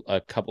know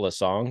a couple of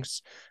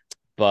songs.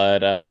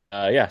 But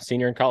yeah,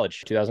 senior in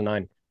college,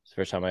 2009, it's the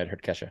first time I had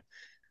heard Kesha.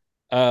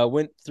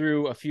 Went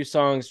through a few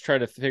songs, tried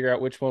to figure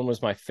out which one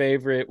was my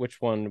favorite,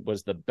 which one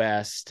was the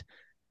best,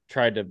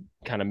 tried to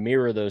kind of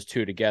mirror those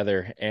two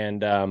together.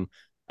 And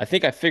I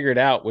think I figured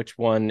out which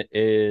one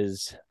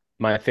is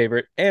my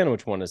favorite and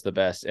which one is the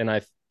best. And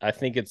I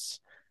think it's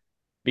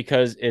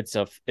because it's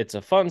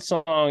a fun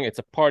song, it's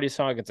a party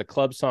song, it's a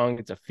club song,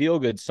 it's a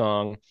feel-good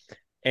song.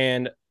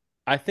 And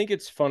I think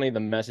it's funny the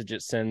message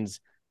it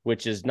sends,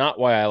 which is not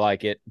why I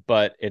like it,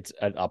 but it's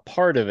a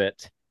part of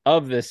it,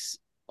 of this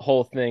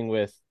whole thing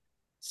with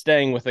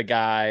staying with a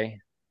guy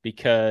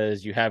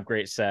because you have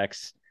great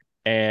sex.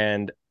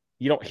 And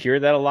you don't hear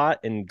that a lot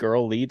in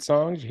girl lead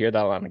songs. You hear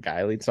that a lot in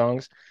guy lead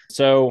songs.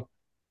 So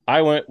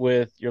I went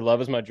with Your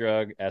Love Is My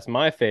Drug as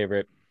my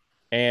favorite.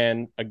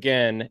 And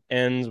again,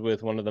 ends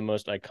with one of the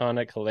most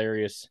iconic,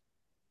 hilarious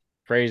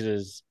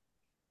phrases.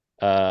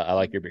 I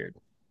like your beard.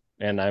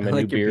 And I'm a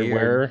new beard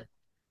wearer.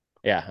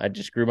 Yeah, I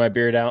just grew my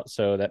beard out,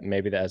 so that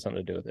maybe that has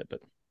something to do with it.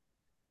 But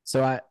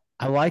so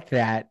I like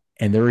that.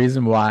 And the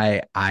reason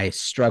why I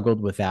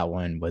struggled with that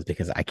one was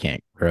because I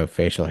can't grow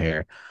facial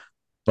hair,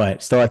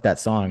 but still like that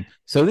song.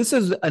 So this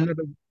is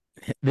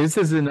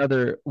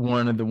another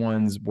one of the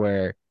ones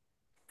where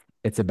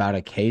it's about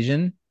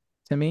occasion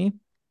to me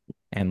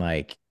and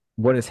like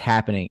what is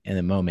happening in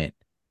the moment.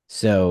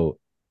 So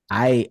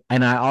I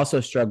also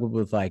struggled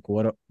with like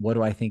what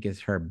do I think is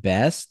her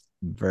best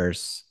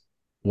versus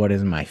what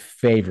is my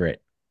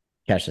favorite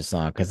Kesha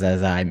song, because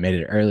as I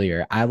admitted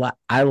earlier,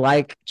 I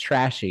like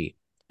trashy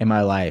in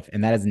my life,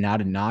 and that is not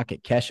a knock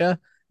at Kesha.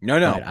 No,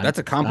 that's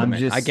a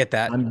compliment. I get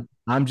that.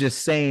 I'm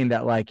just saying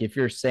that, like, if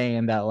you're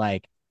saying that,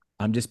 like,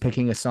 I'm just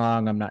picking a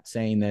song, I'm not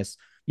saying this,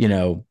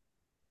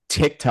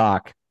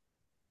 TikTok.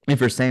 If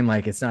you're saying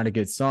like it's not a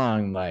good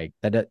song, like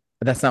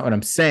that's not what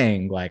I'm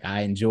saying. Like,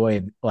 I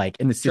enjoy, like,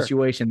 in the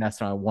situation,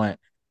 that's what I want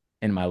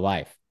in my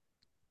life,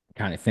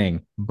 kind of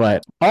thing.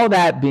 But all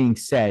that being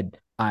said,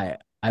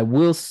 I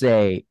will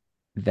say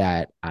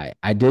that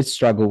I did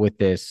struggle with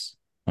this.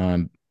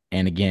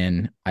 And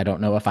again, I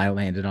don't know if I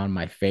landed on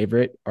my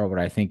favorite or what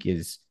I think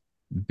is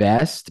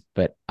best,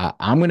 but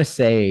I'm going to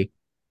say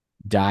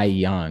Die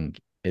Young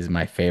is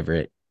my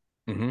favorite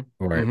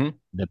or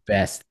the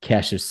best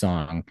Kesha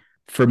song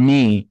for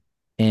me.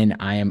 And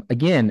I am,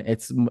 again,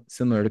 it's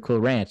similar to Cool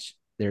Ranch.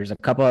 There's a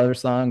couple other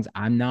songs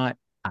I'm not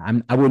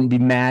I wouldn't be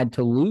mad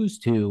to lose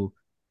to.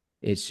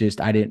 It's just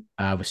I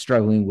was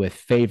struggling with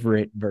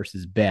favorite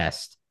versus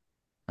best.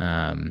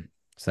 So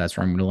that's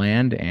where I'm going to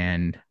land.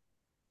 And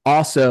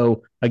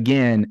also,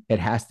 again, it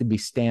has to be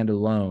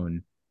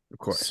standalone. Of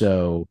course.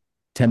 So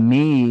to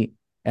me,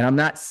 and I'm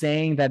not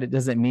saying that it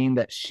doesn't mean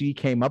that she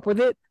came up with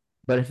it,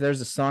 but if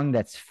there's a song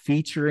that's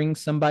featuring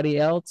somebody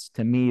else,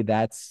 to me,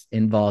 that's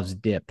involves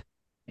dip.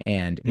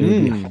 And it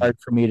would be hard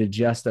for me to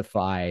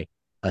justify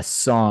a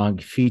song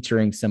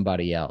featuring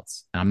somebody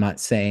else. I'm not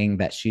saying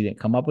that she didn't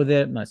come up with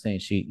it. I'm not saying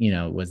she,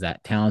 was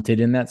that talented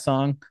in that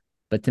song.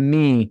 But to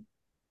me,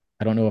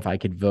 I don't know if I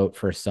could vote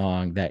for a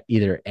song that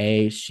either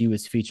A, she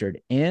was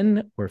featured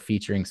in or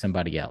featuring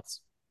somebody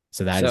else.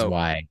 So that is So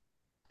why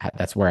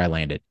that's where I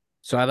landed.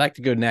 so I'd like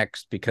to go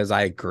next because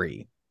I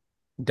agree.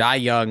 Die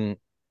Young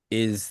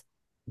is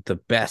the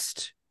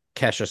best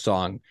Kesha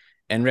song.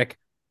 And Rick,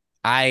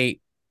 I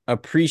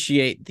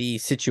appreciate the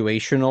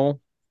situational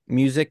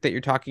music that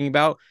you're talking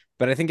about,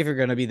 but I think if you're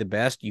going to be the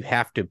best, you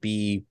have to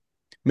be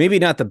maybe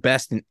not the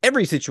best in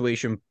every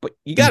situation, but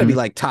you got to be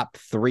like top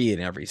 3 in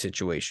every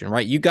situation,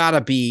 right? You got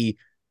to be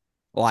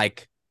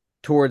like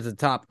towards the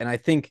top. And I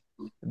think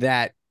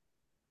that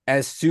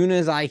as soon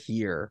as I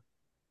hear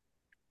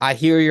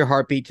your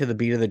heartbeat to the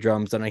beat of the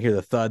drums and I hear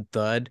the thud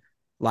thud,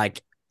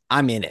 like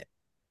I'm in it.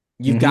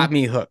 You've got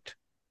me hooked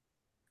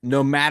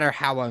no matter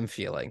how I'm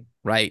feeling,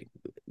 right?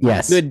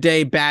 Yes. Good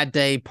day, bad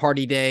day,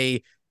 party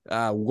day,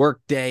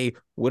 work day,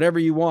 whatever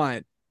you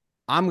want.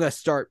 I'm gonna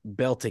start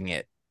belting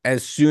it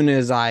as soon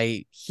as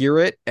I hear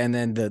it, and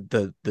then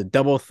the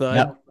double thud,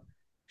 Yep.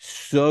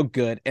 so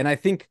good. And I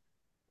think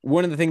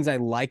one of the things I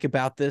like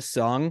about this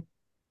song,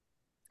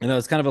 and I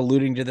was kind of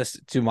alluding to this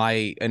to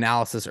my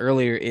analysis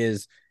earlier,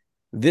 is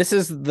this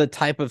is the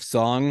type of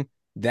song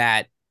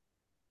that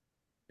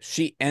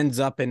she ends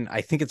up in.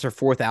 I think it's her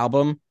 4th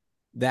album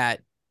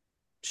that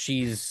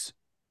she's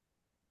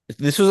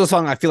this was a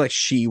song I feel like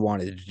she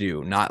wanted to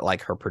do, not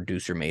like her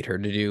producer made her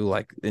to do,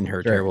 like in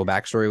her terrible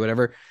backstory,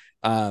 whatever.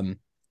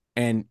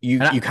 And you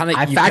kind of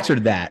I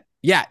factored that.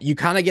 Yeah, you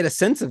kind of get a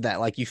sense of that.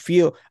 Like I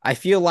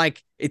feel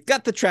like it's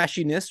got the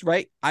trashiness,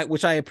 right?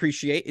 Which I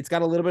appreciate. It's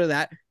got a little bit of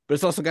that, but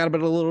it's also got a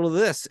little of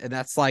this, and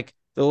that's like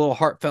the little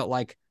heartfelt,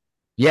 like,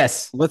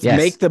 yes, let's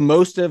make the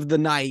most of the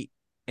night,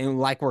 and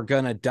like we're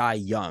gonna die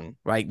young,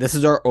 right? This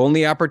is our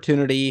only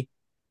opportunity.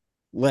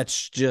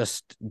 Let's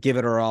just give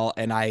it our all.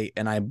 And I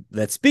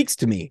that speaks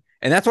to me.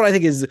 And that's what I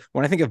think is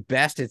when I think of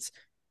best, it's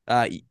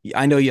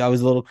I know I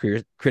was a little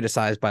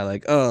criticized by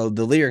like, oh,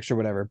 the lyrics or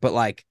whatever, but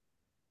like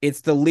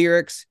it's the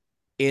lyrics,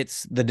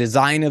 it's the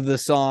design of the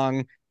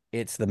song,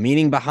 it's the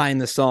meaning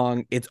behind the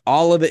song, it's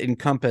all of it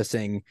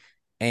encompassing.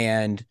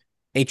 And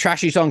a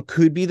trashy song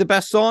could be the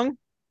best song,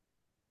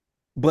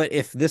 but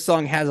if this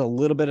song has a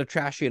little bit of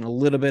trashy and a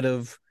little bit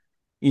of,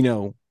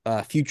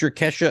 future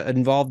Kesha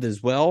involved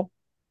as well,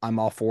 I'm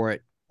all for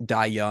it.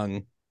 Die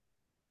Young,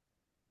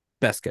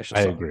 best Kesha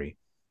I song. agree.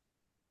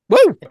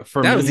 Woo!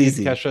 For That me, was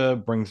easy.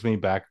 Kesha brings me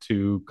back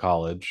to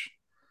college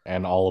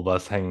and all of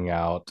us hanging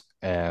out.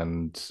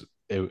 And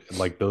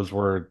like those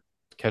were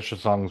Kesha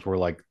songs were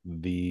like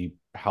the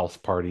house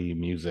party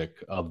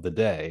music of the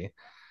day.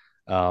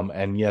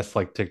 And yes,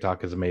 like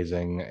TikTok is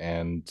amazing.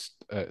 And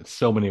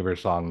so many of her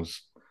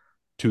songs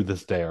to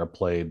this day are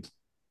played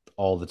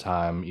all the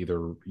time, either,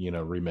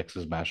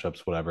 remixes,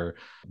 mashups, whatever.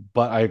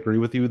 But I agree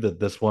with you that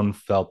this one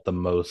felt the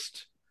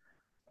most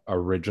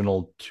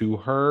original to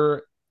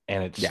her,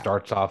 and it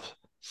starts off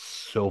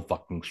so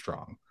fucking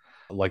strong.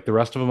 Like the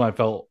rest of them, I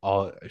felt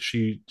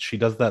she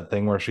does that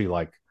thing where she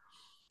like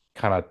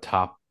kind of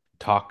top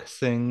talk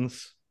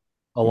sings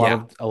a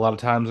lot of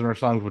times in her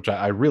songs, which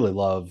I really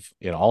love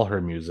in all her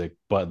music.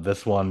 But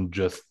this one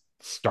just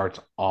starts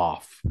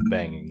off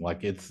banging.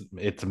 Like it's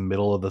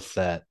middle of the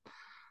set.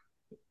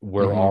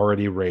 We're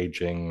already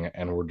raging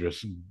and we're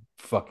just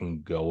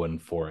fucking going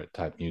for it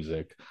type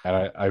music.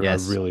 And I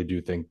really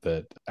do think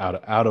that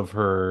out of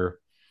her,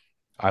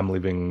 I'm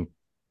leaving,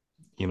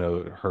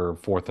 her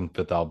 4th and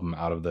 5th album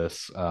out of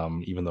this,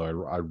 even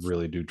though I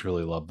really do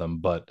truly love them.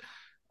 But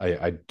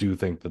I do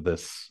think that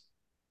this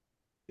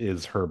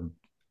is her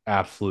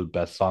absolute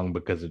best song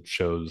because it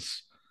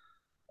shows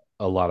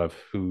a lot of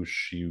who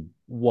she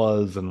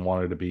was and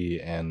wanted to be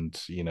and,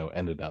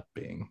 ended up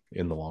being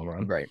in the long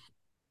run. Right.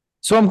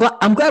 So I'm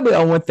glad we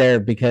all went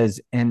there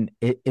because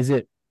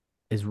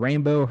is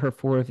Rainbow her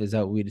 4th? Is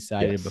that what we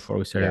decided before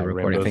we started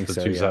recording? I think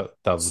so, yeah.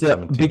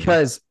 2017.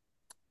 Because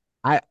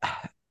I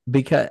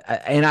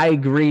and I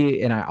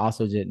agree, and I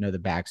also didn't know the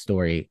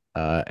backstory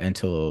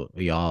until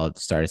we all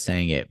started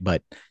saying it.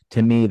 But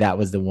to me, that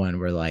was the one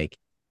where like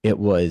it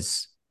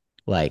was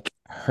like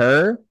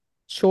her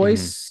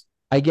choice,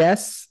 I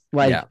guess.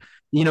 Like,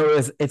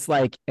 it's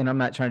like, and I'm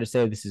not trying to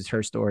say this is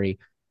her story,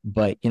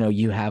 but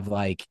you have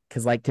like,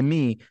 because like to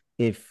me,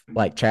 if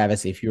like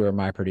Travis, if you were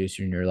my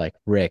producer and you're like,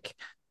 Rick,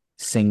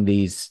 sing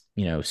these,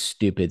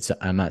 stupid.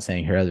 I'm not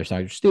saying her other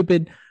songs are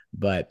stupid,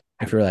 but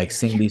if you're like,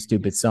 sing these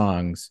stupid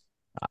songs,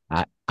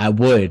 I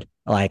would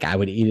I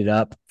would eat it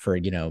up for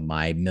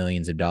my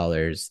millions of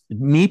dollars.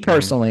 Me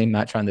personally,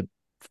 not trying to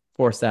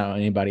force that on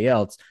anybody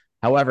else.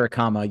 However,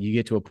 you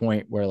get to a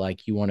point where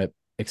like you want to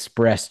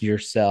express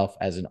yourself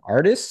as an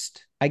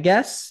artist, I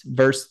guess,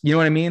 versus, you know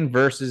what I mean,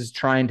 versus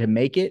trying to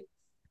make it.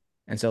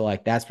 And so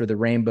like that's where the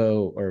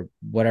Rainbow or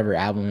whatever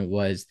album it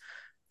was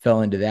fell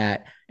into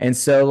that. And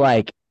so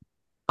like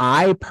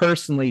I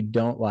personally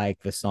don't like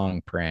the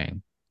song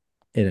Praying.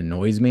 It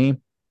annoys me.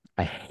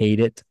 I hate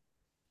it.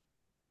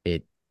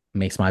 It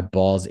makes my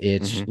balls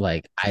itch. Mm-hmm.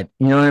 Like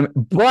you know what I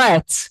mean?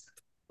 But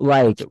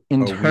like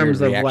in A weird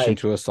terms of reaction like,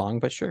 to a song,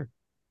 but sure.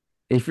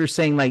 if you're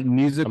saying like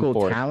musical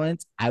for it.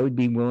 talent, I would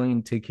be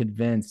willing to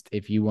convinced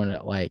if you want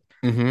to like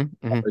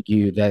Mm-hmm.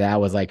 argue that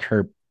was like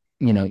her,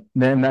 you know,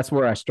 then that's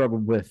where I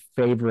struggled with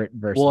favorite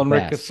versus Well, and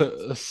Rick, best.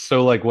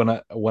 so like when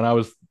I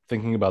was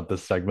thinking about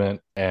this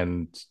segment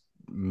and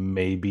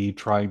maybe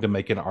trying to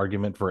make an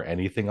argument for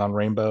anything on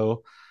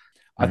Rainbow,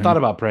 I Mhm. thought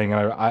about Praying,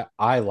 and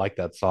I like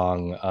that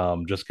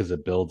song just because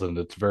it builds and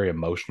it's very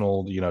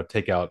emotional. You know,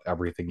 take out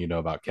everything you know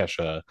about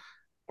Kesha.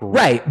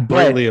 Right.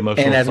 Greatly And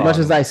emotional as much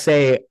as song. I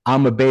say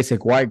I'm a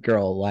basic white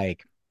girl,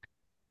 like,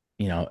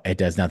 you know, it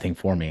does nothing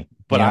for me. You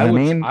But know what I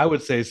mean? I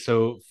would say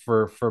so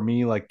for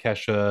me, like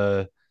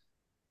Kesha,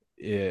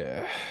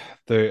 yeah,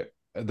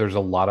 there's a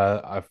lot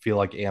of, I feel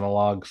like,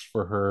 analogs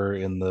for her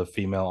in the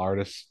female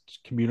artist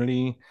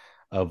community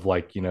of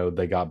like, you know,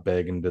 they got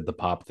big and did the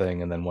pop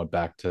thing and then went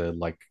back to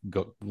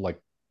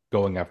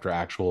going after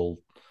actual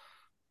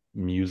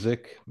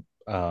music,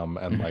 and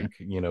Mhm. like,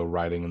 you know,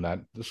 writing and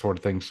that sort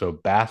of thing. So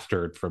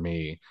Bastard for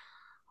me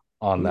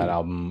on that Ooh.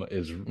 album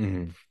is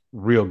Mm-hmm.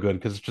 real good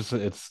because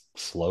it's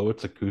slow,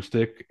 it's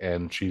acoustic,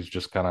 and she's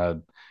just kind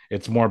of,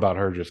 it's more about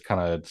her just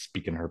kind of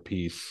speaking her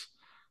piece.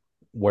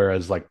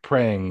 Whereas like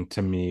Praying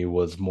to me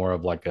was more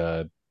of like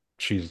a,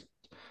 she's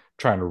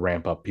trying to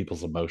ramp up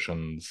people's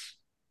emotions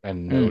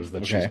and knows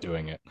that she's Okay.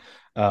 doing it.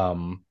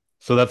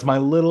 So that's my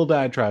little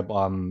diatribe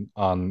on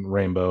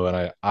Rainbow,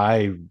 and I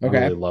Okay.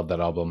 really love that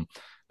album.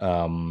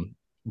 Um,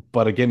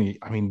 but again,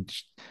 I mean,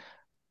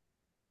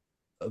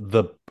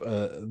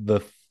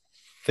 the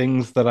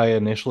things that I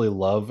initially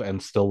love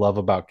and still love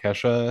about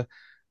Kesha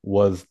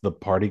was the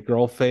party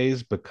girl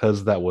phase,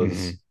 because that Mm-hmm.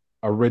 was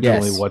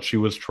originally Yes. what she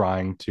was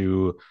trying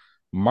to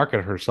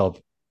market herself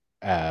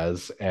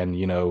as. And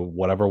you know,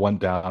 whatever went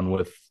down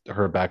with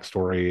her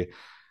backstory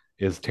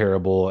is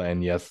terrible,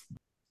 and yes,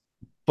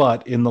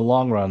 but in the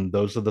long run,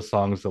 those are the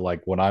songs that,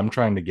 like, when I'm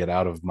trying to get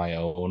out of my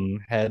own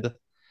head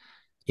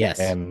Yes.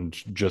 and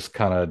just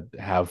kind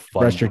of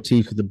Brush your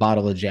teeth with a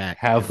bottle of Jack.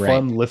 have Like, right.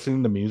 fun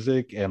listening to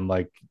music, and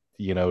like,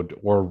 you know,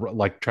 or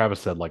like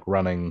Travis said, like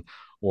running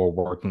or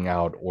working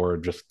out or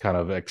just kind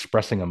of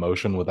expressing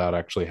emotion without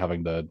actually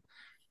having to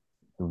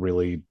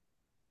really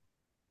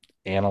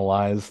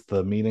analyze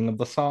the meaning of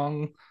the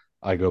song,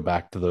 I go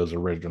back to those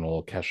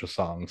original Kesha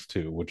songs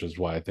too, which is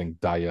why I think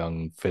Die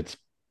Young fits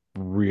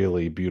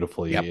really Yep.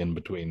 beautifully in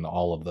between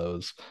all of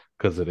those,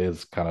 because it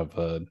is kind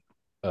of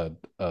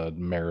a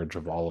marriage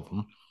of all of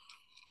them.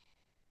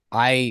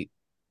 I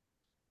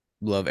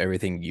love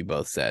everything you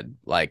both said.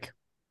 Like,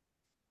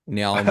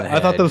 nail on the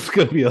I thought that head. was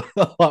going to be a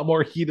lot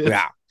more heated.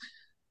 Yeah.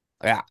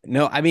 Yeah.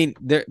 No, I mean,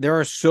 there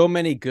are so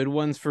many good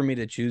ones for me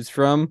to choose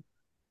from.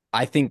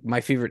 I think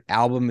my favorite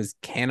album is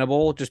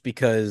Cannibal, just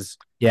because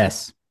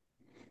Yes.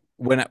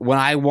 when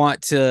I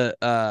want to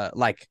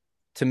like,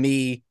 to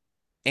me,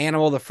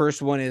 Animal, the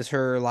first one is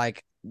her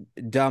like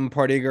dumb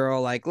party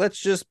girl, like let's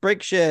just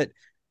break shit.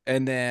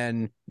 And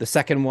then the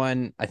second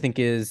one I think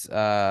is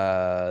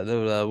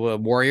the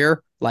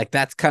Warrior. Like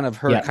that's kind of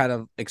her Yeah. kind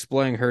of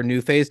exploring her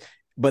new phase.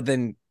 But then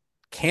I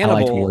liked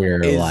Cannibal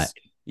Warrior a lot. is,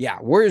 yeah,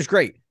 Warrior's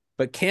great.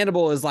 But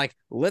Cannibal is like,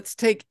 let's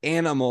take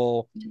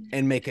Animal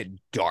and make it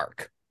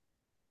dark,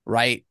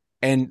 right?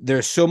 And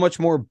there's so much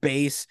more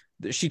bass.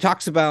 She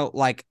talks about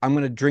like, I'm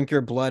gonna drink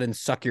your blood and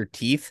suck your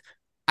teeth.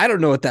 I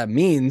don't know what that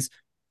means,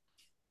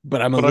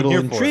 but I'm a But I'm little here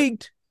for it.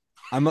 intrigued.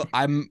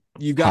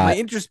 You've got my Hot.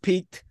 interest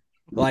peaked.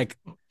 Like,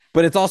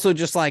 but it's also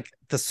just like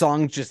the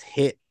songs just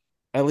hit.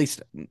 At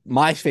least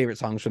my favorite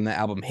songs from that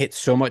album hit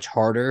so much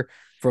harder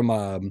from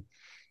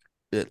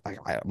like,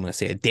 I'm gonna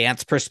say a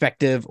dance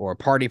perspective or a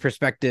party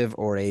perspective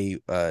or a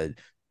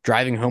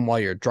driving home while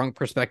you're drunk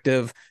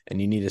perspective, and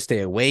you need to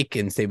stay awake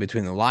and stay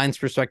between the lines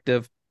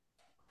perspective.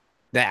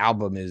 That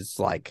album is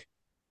like,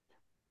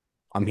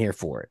 I'm here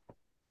for it.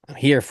 I'm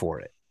here for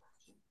it.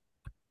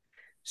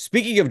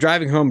 Speaking of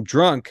driving home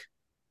drunk,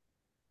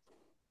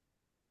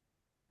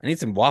 I need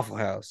some Waffle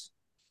House.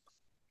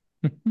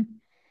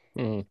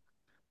 Mm,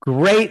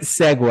 Great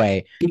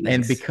segue. And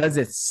Thanks. because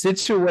it's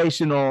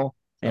situational,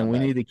 and not we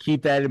bad. need to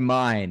keep that in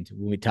mind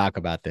when we talk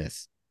about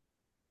this.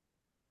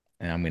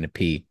 And I'm going to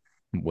pee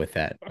with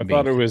that. I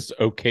thought it was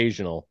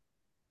occasional,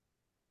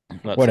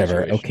 not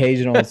whatever. situational.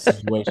 Occasional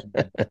situation.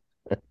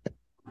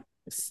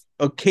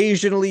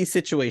 Occasionally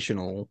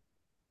situational.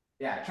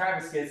 Yeah,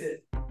 Travis gets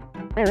it.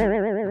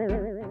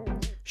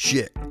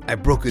 Shit, I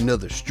broke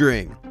another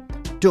string.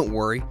 Don't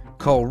worry,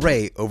 call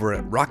Ray over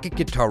at Rocket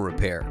Guitar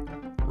Repair.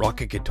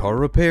 Rocket Guitar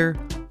Repair?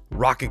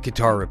 Rocket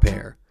Guitar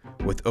Repair.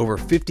 With over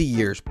 50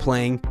 years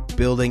playing,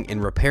 building,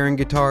 and repairing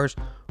guitars,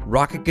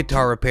 Rocket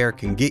Guitar Repair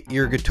can get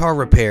your guitar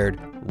repaired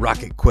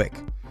rocket quick.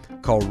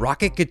 Call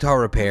Rocket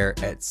Guitar Repair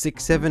at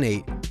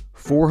 678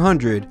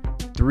 400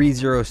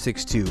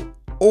 3062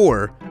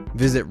 or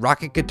visit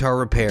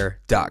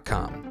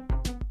rocketguitarrepair.com.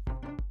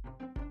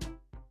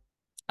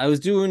 I was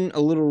doing a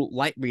little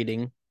light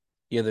reading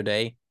the other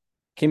day,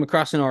 came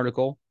across an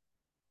article.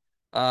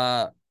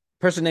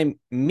 Person named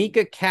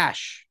Mika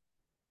Cash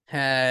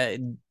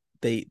had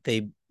they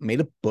made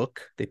a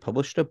book. They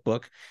published a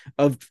book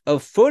of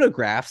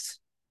photographs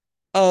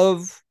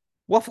of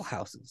Waffle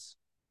Houses.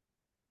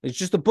 It's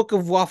just a book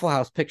of Waffle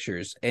House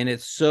pictures, and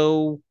it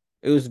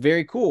was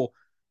very cool.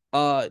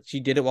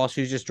 She did it while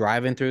she was just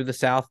driving through the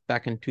South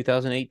back in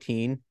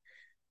 2018,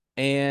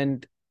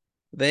 and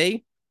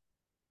they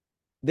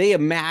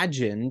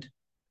imagined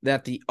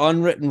that the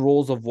unwritten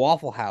rules of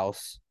Waffle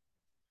House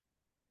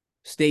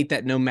state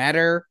that no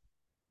matter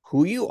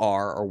who you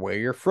are or where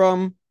you're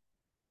from,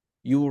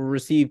 you will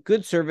receive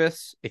good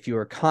service if you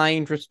are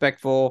kind,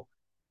 respectful,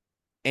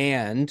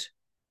 and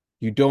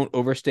you don't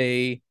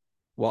overstay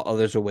while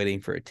others are waiting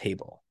for a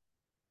table.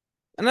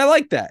 And I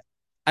like that.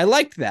 I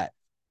liked that.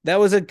 That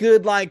was a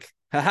good, like,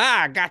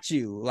 haha, got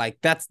you. Like,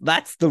 that's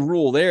the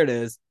rule. There it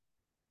is.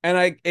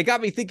 And it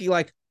got me thinking,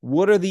 like,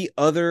 what are the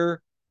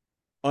other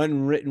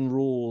unwritten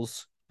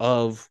rules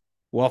of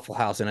Waffle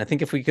House? And I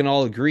think if we can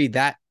all agree,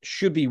 that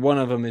should be one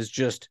of them, is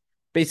just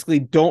basically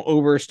don't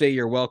overstay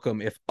your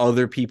welcome if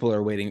other people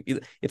are waiting.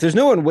 If there's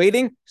no one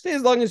waiting, stay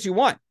as long as you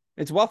want.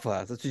 It's Waffle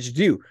House. That's what you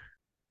do.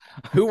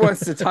 Who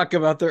wants to talk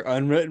about their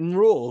unwritten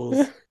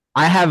rules?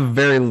 I have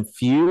very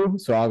few,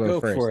 so I'll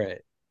go first. For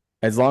it.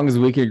 As long as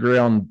we can agree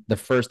on the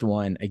first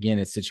one, again,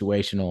 it's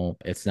situational.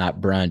 It's not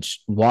brunch.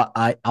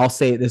 I'll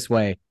say it this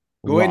way.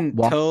 Go ahead and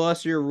tell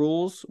us your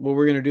rules. What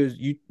we're gonna do is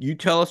you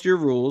tell us your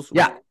rules.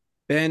 Yeah.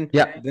 Ben.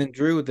 Yeah. Then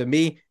Drew. Then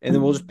me, and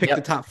then we'll just pick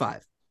the top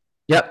 5.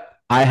 Yep.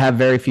 I have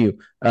very few.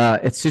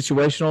 It's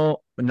situational.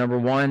 Number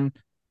one,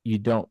 you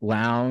don't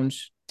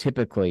lounge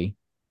typically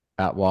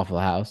at Waffle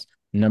House.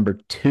 Number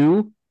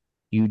two,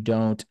 you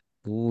don't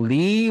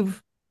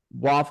leave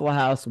Waffle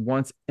House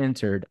once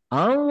entered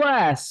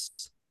unless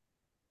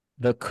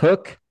the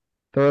cook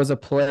throws a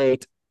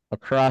plate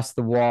across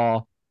the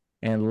wall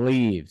and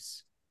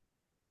leaves.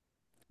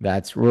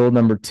 That's rule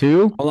number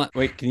 2. Hold on.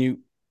 Wait, can you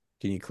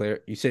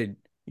clear? You said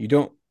you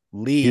don't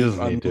leave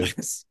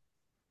unless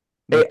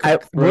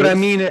what I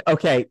mean,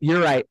 okay,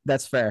 you're right.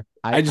 That's fair.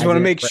 I just want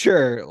to make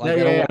sure.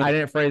 Like, I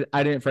didn't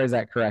phrase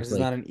that correctly. This is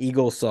not an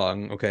Eagles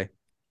song. Okay.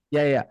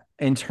 Yeah.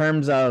 In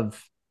terms of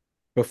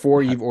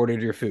before you've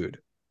ordered your food.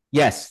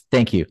 Yes,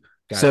 thank you.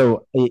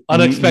 So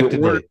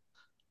unexpectedly.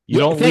 You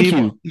don't leave.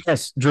 You.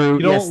 Yes, Drew.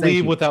 You don't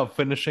leave without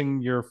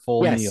finishing your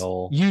full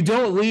meal. You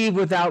don't leave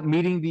without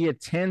meeting the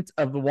intent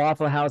of the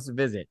Waffle House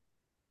visit.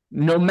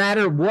 No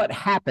matter what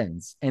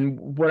happens. And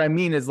what I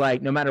mean is,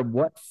 like, no matter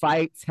what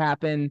fights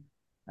happen,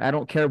 I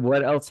don't care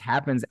what else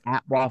happens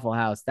at Waffle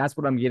House. That's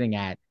what I'm getting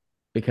at.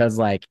 Because,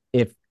 like,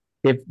 if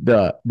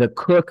the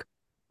cook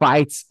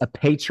fights a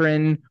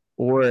patron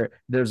or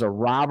there's a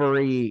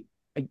robbery,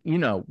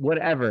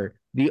 whatever,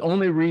 the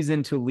only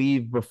reason to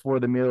leave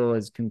before the meal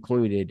is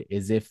concluded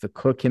is if the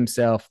cook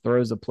himself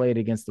throws a plate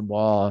against the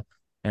wall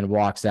and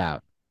walks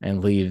out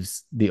and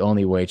leaves the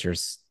only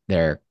waitress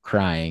there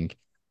crying.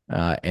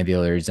 And the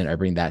only reason I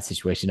bring that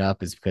situation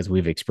up is because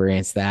we've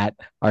experienced that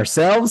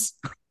ourselves.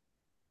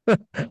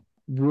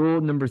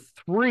 Rule number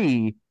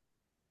 3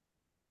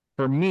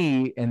 for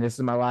me, and this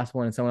is my last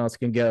one and someone else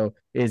can go,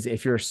 is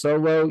if you're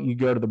solo, you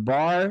go to the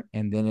bar,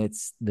 and then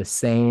it's the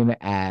same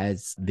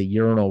as the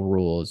urinal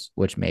rules,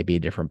 which may be a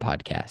different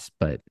podcast,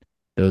 but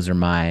those are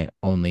my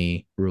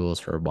only rules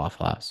for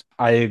Waffle House.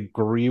 I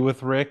agree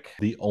with Rick.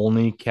 The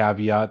only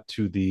caveat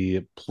to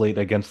the plate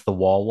against the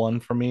wall one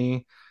for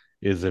me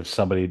is if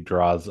somebody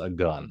draws a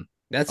gun.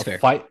 That's fair.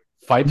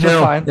 Fights are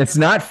fine. It's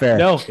not fair.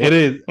 No, it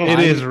is. It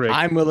is, Rick.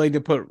 I'm willing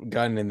to put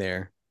gun in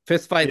there.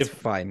 Fist fights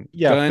fine.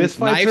 Yeah, gun, fist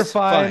fights are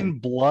fine.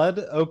 Blood,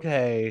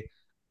 okay.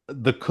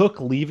 The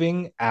cook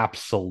leaving,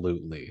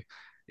 absolutely.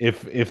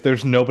 If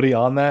there's nobody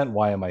on that,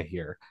 why am I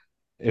here?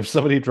 If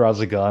somebody draws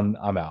a gun,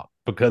 I'm out,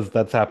 because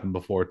that's happened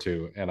before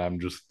too, and I'm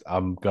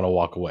gonna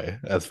walk away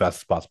as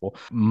fast as possible.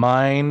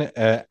 Mine,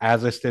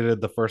 as I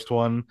stated the first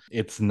one,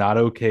 it's not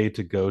okay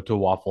to go to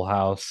Waffle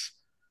House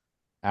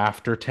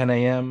after 10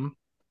 a.m.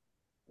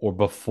 or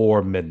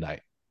before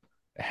midnight.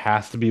 It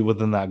has to be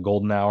within that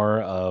golden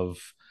hour of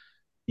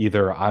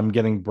either I'm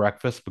getting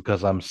breakfast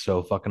because I'm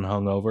so fucking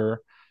hungover,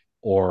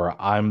 or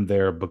I'm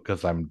there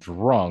because I'm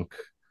drunk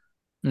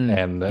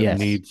and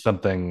need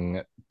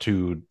something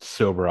to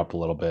sober up a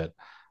little bit.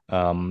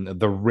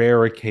 The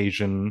rare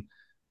occasion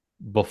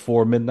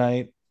before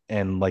midnight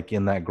and like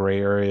in that gray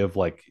area of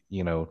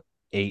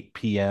 8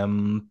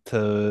 p.m.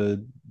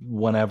 to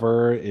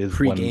whenever is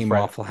pre-game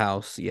Waffle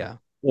House, yeah,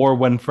 or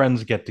when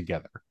friends get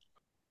together,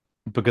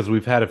 because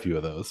we've had a few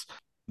of those.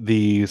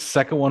 The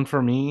second one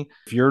for me,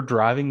 if you're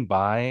driving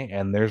by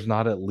and there's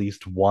not at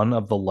least one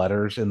of the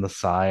letters in the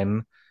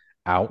sign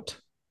out,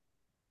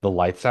 the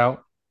lights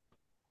out,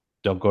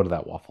 don't go to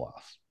that Waffle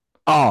House.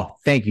 Oh,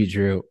 thank you,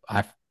 Drew.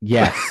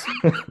 Yes.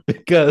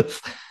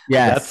 because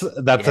Yes.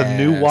 that's a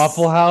new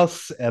Waffle Yes.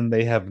 House, and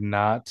they have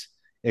not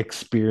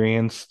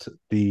experienced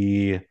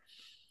the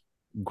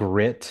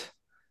grit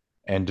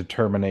and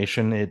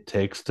determination it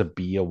takes to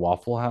be a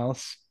Waffle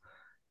House.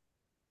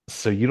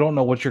 So you don't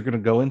know what you're going to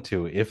go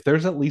into. If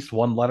there's at least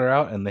one letter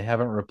out and they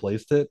haven't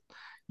replaced it,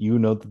 you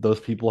know that those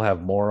people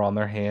have more on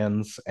their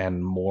hands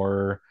and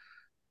more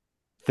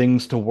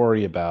things to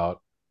worry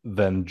about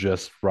than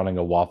just running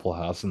a Waffle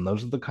House. And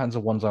those are the kinds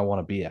of ones I want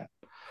to be at.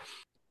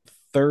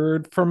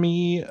 Third for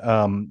me,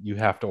 you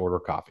have to order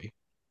coffee.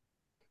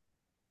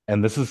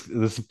 And this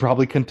is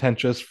probably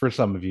contentious for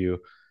some of you.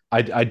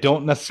 I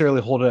don't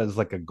necessarily hold it as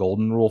like a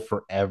golden rule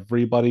for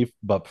everybody,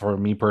 but for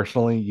me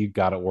personally, you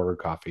got to order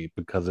coffee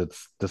because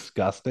it's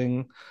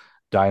disgusting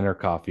diner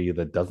coffee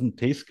that doesn't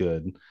taste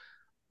good,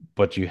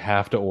 but you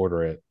have to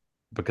order it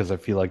because I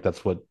feel like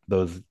that's what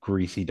those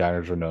greasy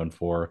diners are known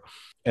for.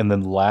 And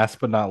then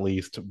last but not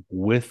least,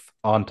 with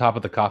on top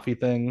of the coffee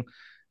thing,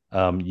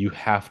 you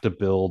have to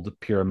build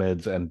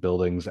pyramids and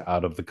buildings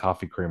out of the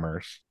coffee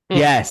creamers.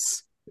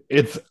 Yes.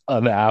 It's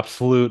an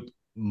absolute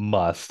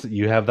must.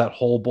 You have that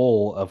whole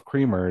bowl of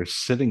creamers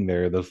sitting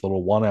there, those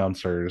little 1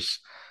 ouncers.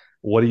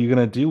 What are you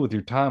going to do with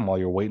your time while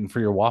you're waiting for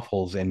your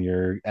waffles and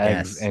your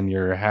eggs Yes. and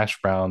your hash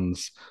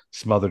browns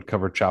smothered,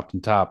 covered, chopped,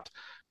 and topped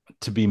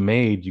to be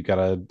made? You got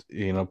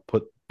to,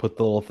 put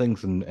the little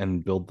things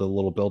and build the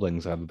little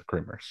buildings out of the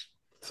creamers.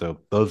 So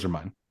those are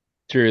mine.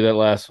 Drew, that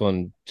last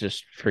one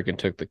just freaking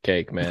took the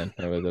cake, man.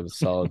 That was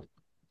solid.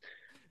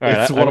 All right,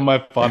 It's one of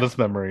my fondest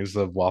memories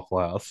of Waffle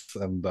House,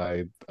 and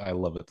I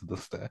love it to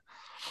this day.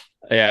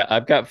 yeah,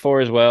 I've got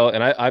four as well,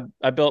 and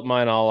I built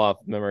mine all off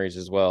memories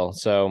as well.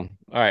 So, all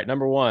right,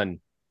 number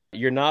one,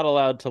 you're not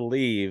allowed to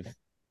leave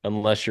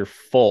unless you're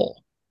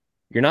full.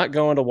 You're not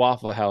going to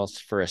Waffle House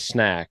for a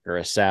snack or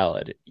a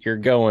salad. You're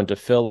going to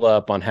fill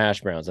up on hash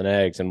browns and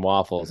eggs and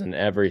waffles and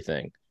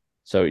everything.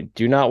 So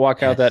do not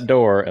walk out Yes. that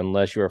door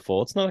unless you are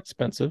full. It's not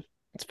expensive.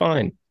 It's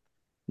fine.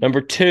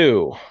 Number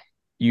two,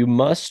 you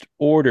must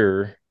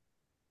order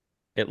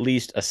at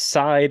least a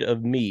side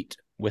of meat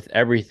with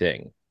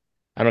everything.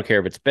 I don't care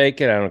if it's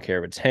bacon. I don't care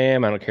if it's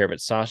ham. I don't care if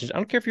it's sausage. I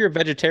don't care if you're a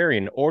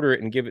vegetarian. Order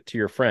it and give it to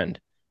your friend.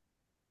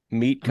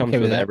 Meat I'm comes okay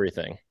with with that.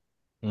 everything.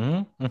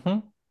 Mm-hmm,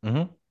 mm-hmm,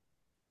 mm-hmm.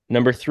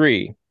 Number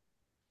three,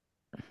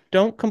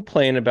 don't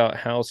complain about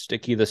how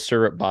sticky the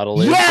syrup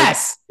bottle is.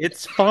 Yes.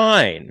 It's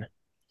fine.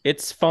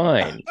 It's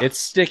fine. It's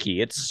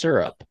sticky. It's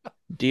syrup.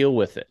 Deal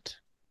with it.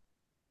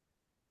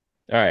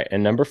 All right.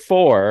 And number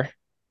four,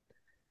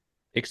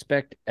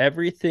 expect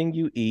everything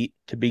you eat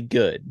to be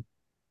good,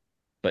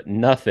 but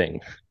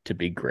nothing to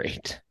be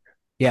great.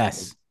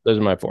 Yes. Those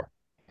are my four.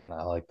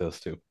 I like those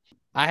two.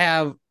 I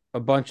have a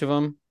bunch of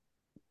them.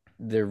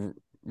 They're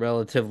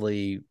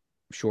relatively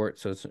short,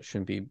 so it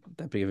shouldn't be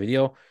that big of a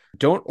deal.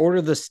 Don't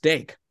order the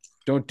steak.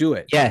 Don't do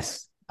it.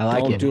 Yes. I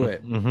like Don't it. do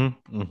it.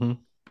 Mm-hmm, mm-hmm.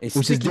 It's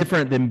Which is sticky.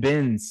 different than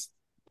Ben's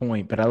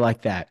point, but I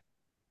like that.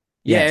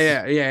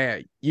 Yeah, Yes. yeah.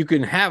 You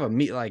can have a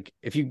meat, like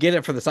if you get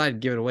it for the side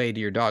and give it away to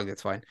your dog,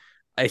 that's fine.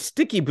 A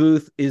sticky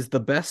booth is the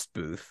best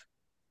booth.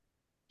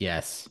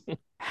 Yes.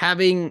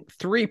 Having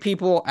three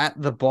people at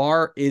the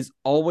bar is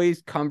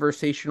always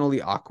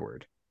conversationally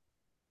awkward.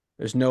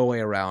 There's no way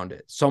around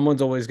it.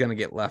 Someone's always going to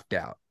get left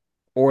out,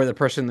 or the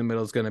person in the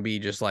middle is going to be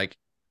just like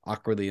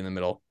awkwardly in the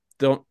middle.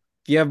 Don't,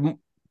 if you have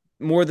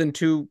more than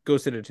two, go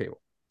sit at a table.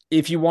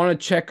 If you want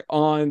to check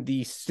on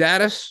the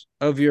status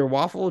of your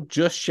waffle,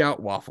 just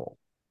shout waffle.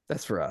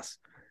 That's for us.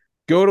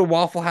 Go to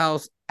Waffle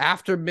House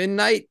after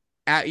midnight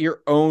at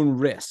your own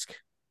risk.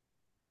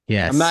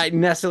 Yes. I'm not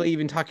necessarily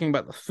even talking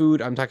about the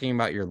food. I'm talking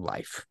about your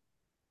life,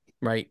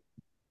 right?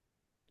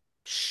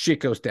 Shit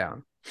goes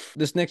down.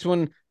 This next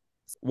one,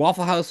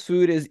 Waffle House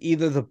food is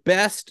either the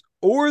best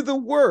or the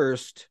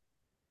worst.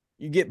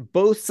 You get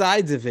both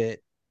sides of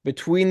it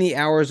between the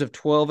hours of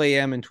 12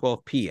 a.m. and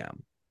 12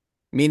 p.m.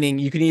 Meaning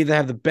you can either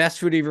have the best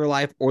food of your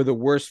life or the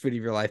worst food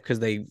of your life because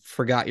they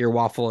forgot your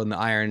waffle in the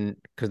iron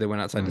because they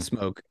went outside to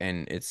smoke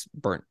and it's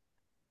burnt,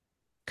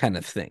 kind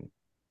of thing.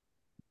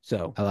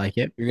 So I like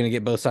it. you're going to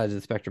get both sides of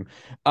the spectrum.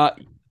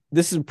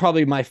 This is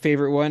probably my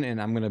favorite one,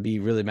 and I'm going to be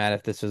really mad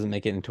if this doesn't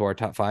make it into our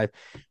top five.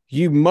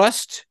 You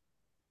must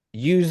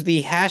use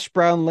the hash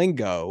brown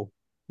lingo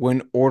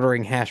when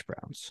ordering hash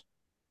browns.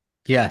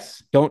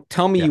 Yes. Don't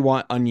tell me Yeah. you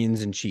want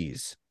onions and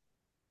cheese.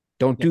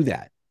 Don't do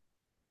that.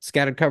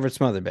 Scattered, covered,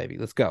 smothered, baby.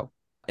 Let's go.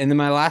 And then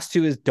my last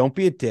two is don't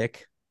be a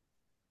dick.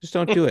 Just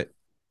don't do it.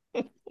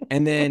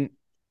 And then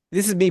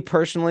this is me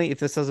personally. If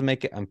this doesn't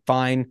make it, I'm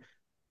fine.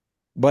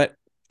 But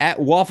at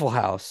Waffle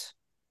House,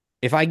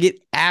 if I get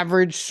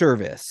average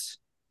service,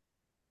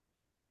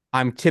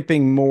 I'm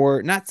tipping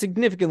more, not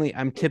significantly,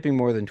 I'm tipping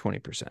more than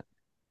 20%.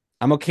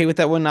 I'm okay with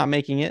that one not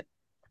making it.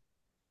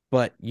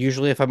 But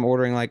usually if I'm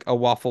ordering like a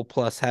waffle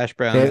plus hash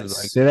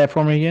browns, Say that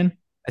for me again.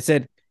 I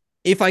said,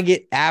 if I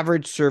get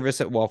average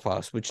service at Waffle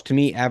House, which to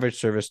me, average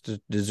service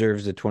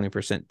deserves a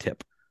 20%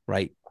 tip,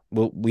 right?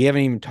 Well, we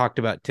haven't even talked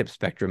about tip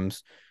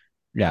spectrums.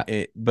 Yeah.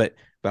 But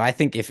I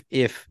think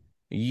if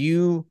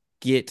you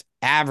get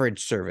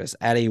average service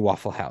at a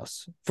Waffle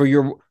House for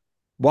your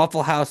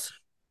Waffle House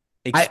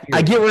I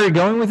experience, get where you're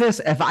going with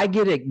this. If I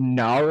get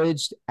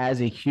acknowledged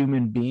as a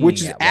human being,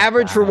 which is at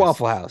average for House,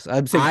 Waffle House.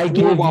 I'm saying I for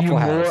give you Waffle more.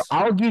 House.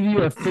 I'll give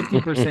you a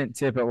 50%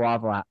 tip at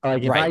Waffle House.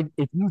 Like Right.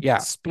 if you Yeah.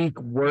 speak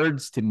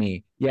words to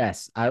me,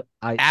 yes, I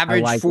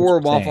Average like what for you're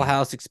Waffle saying.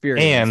 House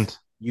experience,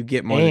 you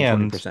get more than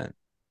and 20%.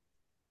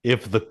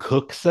 if the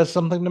cook says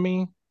something to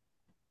me,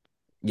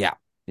 Yeah.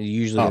 It's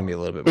usually gonna Oh, be a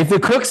little bit if more.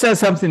 the cook says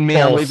something to me,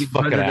 I'm false leaving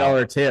fucking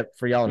 $100 out. tip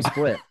for y'all to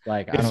split.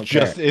 Like I It's don't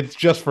care.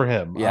 just for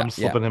him. Yeah, I'm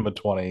slipping him a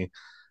 20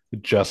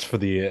 just for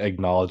the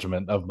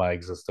acknowledgement of my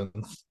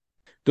existence.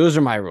 Those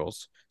are my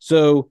rules.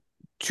 So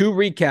to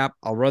recap,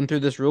 I'll run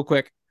through this real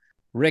quick.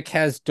 Rick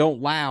has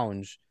don't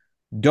lounge,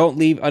 don't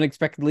leave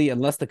unexpectedly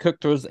unless the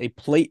cook throws a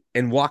plate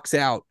and walks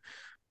out.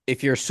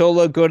 If you're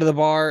solo, go to the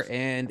bar,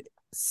 and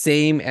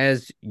same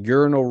as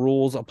urinal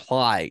rules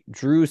apply.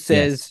 Drew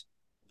says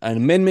an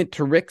amendment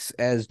to Rick's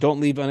as don't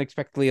leave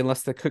unexpectedly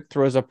unless the cook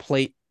throws a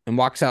plate and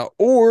walks out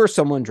or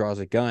someone draws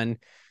a gun.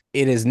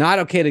 It is not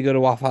okay to go to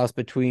Waffle House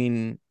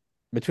between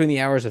the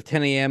hours of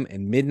 10 a.m.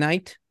 and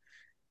midnight.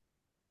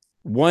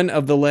 One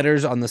of the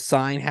letters on the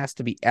sign has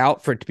to be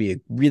out for it to be a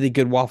really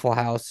good Waffle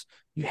House.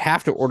 You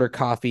have to order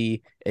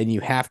coffee and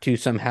you have to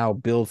somehow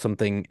build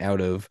something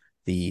out of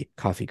the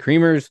coffee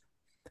creamers.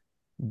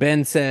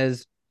 Ben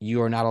says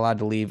you are not allowed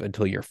to leave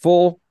until you're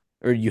full,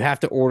 or you have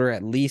to order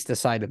at least a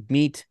side of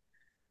meat.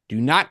 Do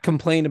not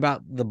complain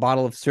about the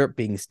bottle of syrup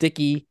being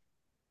sticky,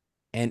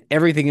 and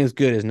everything is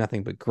good is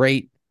nothing but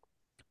great.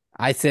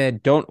 I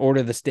said don't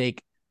order the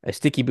steak. A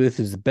sticky booth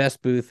is the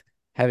best booth.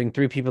 Having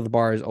 3 people at the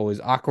bar is always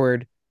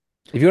awkward.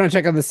 If you want to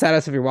check out the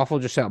status of your waffle,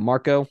 just shout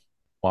Marco.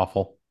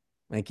 Waffle.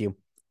 Thank you.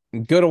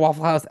 Go to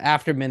Waffle House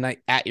after midnight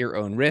at your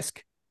own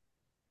risk.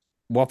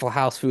 Waffle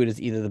House food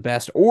is either the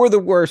best or the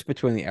worst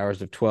between the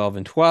hours of 12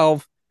 and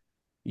 12.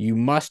 You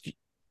must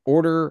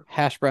order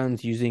hash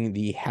browns using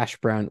the hash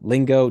brown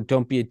lingo.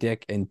 Don't be a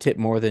dick and tip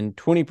more than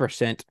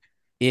 20%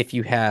 if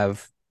you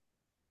have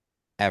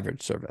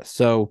average service.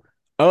 So,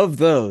 of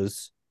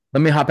those,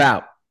 Let me hop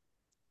out.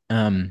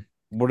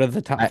 what are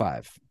the top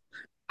 5?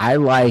 I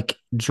like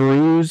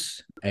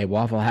Drew's. A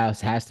Waffle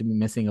House has to be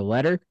missing a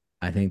letter.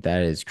 I think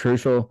that is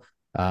crucial.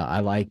 I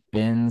like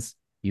Ben's.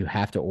 You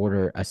have to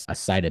order a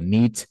side of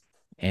meat,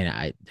 and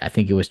I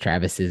think it was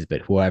Travis's,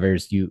 but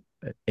whoever's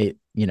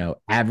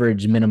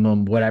average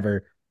minimum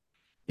whatever.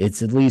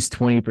 It's at least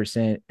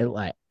 20%.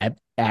 Like at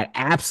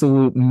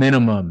absolute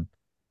minimum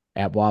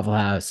at Waffle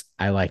House.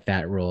 I like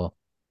that rule.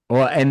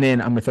 Well, and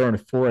then I'm gonna throw in a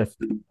fourth.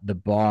 The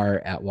bar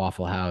at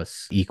Waffle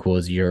House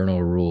equals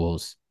urinal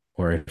rules,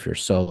 or if you're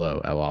solo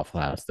at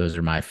Waffle House. Those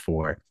are my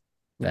 4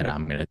 that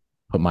I'm gonna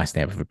put my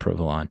stamp of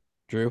approval on.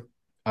 Drew?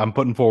 I'm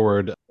putting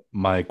forward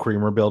my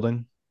creamer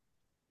building.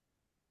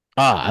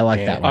 I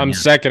like that one. I'm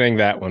seconding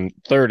that one,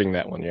 thirding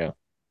that one, yeah.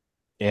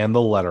 And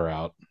the letter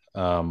out.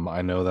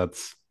 I know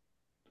that's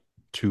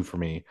 2 for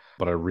me,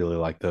 but I really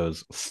like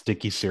those.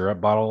 Sticky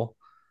syrup bottle.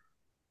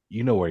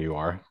 You know where you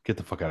are. Get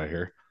the fuck out of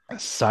here. A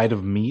side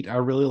of meat I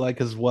really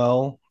like as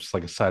well. Just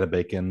like a side of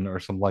bacon or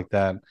something like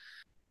that.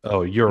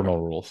 Oh,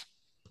 urinal rules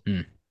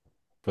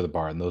for the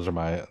bar. And those are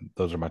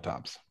my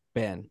tops.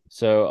 Ben.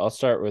 So I'll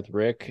start with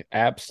Rick.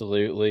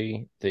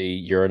 Absolutely. The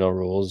urinal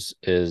rules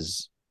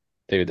is,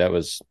 dude, that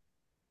was,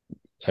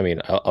 I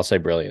mean, I'll say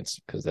brilliance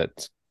because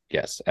that's,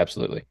 yes,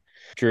 absolutely.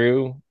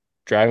 Drew,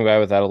 driving by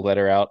without a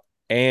letter out,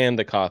 and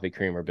the coffee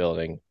creamer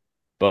building.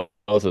 Both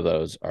of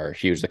those are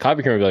huge. The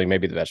coffee creamer building may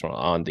be the best one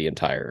on the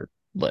entire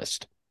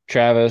list.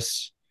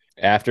 Travis,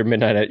 after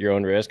midnight at your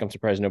own risk. I'm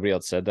surprised nobody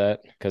else said that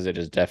because it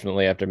is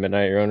definitely after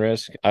midnight at your own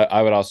risk.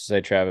 I would also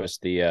say, Travis,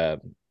 the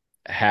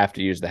have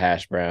to use the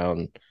hash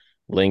brown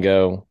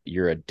lingo.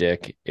 You're a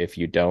dick if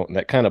you don't. And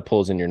that kind of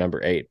pulls in your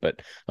number 8,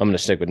 but I'm going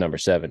to stick with number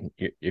 7.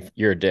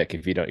 You're a dick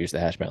if you don't use the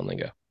hash brown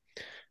lingo.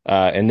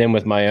 And then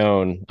with my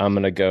own, I'm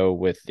going to go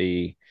with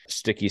the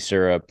sticky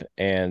syrup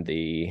and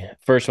the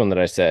first one that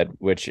I said,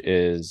 which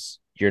is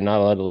you're not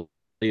allowed to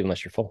leave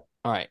unless you're full.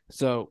 All right.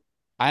 So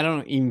I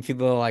don't even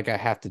feel like I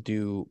have to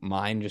do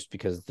mine just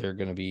because they're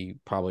going to be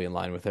probably in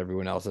line with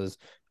everyone else's.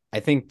 I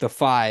think the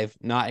 5,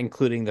 not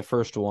including the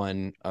first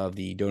one of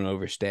the don't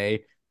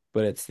overstay,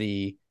 but it's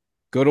the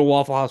go to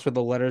Waffle House with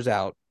the letters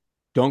out.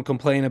 Don't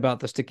complain about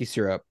the sticky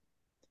syrup.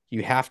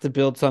 You have to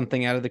build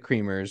something out of the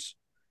creamers.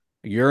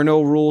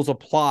 Urinal rules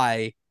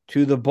apply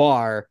to the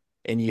bar,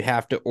 and you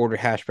have to order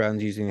hash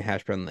browns using the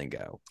hash brown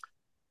lingo.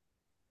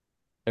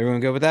 Everyone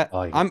go with that?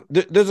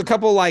 There's a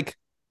couple like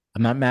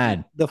I'm not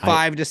mad. The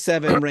 5 to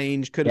 7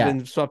 range could have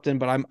been swept in,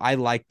 but I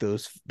like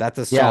those. That's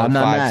a solid I'm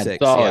not 5, mad.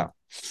 6. Solid. Yeah.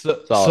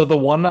 So the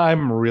one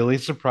I'm really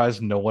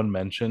surprised no one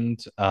mentioned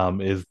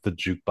is the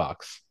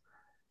jukebox.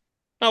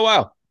 Oh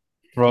wow.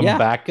 From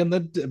back in the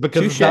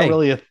because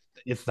Touché.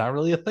 it's not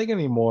really a thing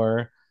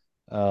anymore.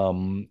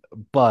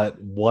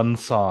 But one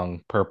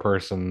song per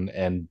person,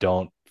 and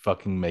don't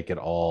fucking make it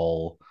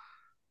all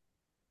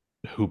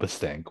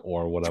Hoobastank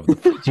or whatever.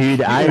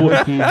 Dude, I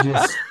hope you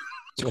just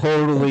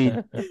totally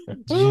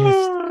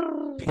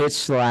just pitch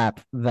slap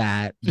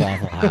that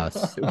Waffle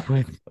House.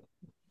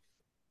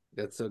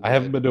 That's so good. I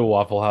haven't been to a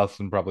Waffle House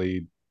in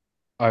probably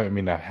I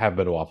mean, I have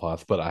been to Waffle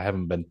House, but I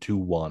haven't been to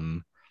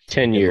one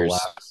 10 in the years.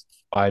 last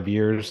 5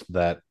 years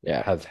that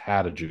Yeah. has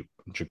had a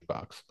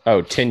jukebox.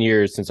 Oh, 10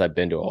 years since I've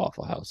been to a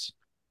Waffle House.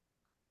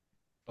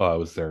 Oh, I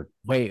was there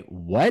Wait,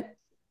 what?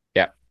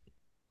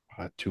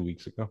 2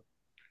 weeks ago.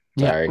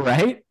 Sorry. Yeah,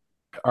 right?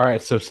 All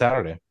right, so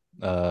Saturday.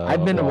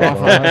 I've been to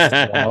Waffle Waffle House.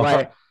 House.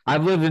 Like,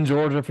 I've lived in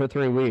Georgia for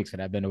 3 weeks,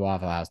 and I've been to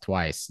Waffle House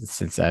twice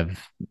since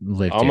I've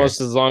lived Almost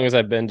here. as long as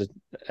I've been to,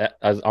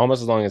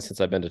 almost as long as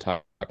since I've been to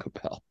Taco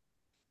Bell.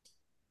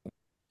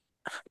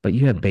 But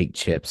you have baked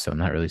chips, so I'm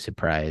not really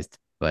surprised.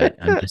 But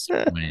I'm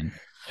disappointed.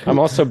 I'm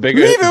also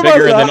bigger Leave him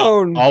than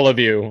alone. all of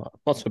you. I'm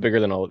also bigger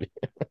than all of you.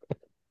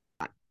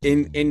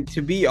 And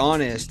to be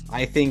honest,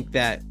 I think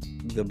that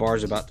the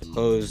bar's about to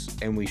close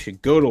and we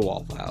should go to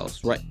Waffle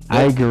House. Right.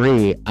 I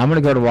agree. I'm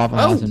gonna go to Waffle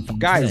Oh, House in 5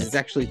 guys, minutes. it's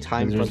actually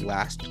time for There's-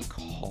 last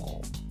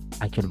call.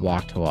 I could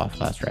walk to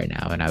Waffle House right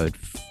now, and I would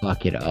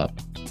fuck it up.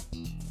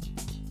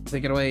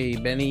 Take it away,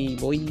 Benny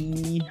boy.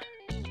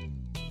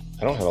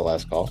 I don't have a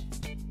last call.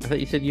 I thought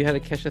you said you had a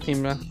Kesha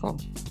theme last call.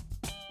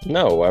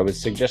 No, I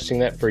was suggesting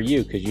that for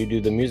you because you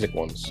do the music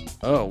ones.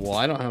 Oh well,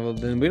 I don't have a.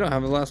 Then we don't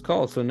have a last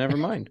call, so never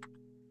mind.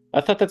 I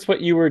thought that's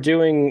what you were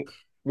doing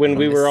when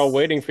we were all This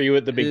waiting for you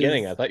at the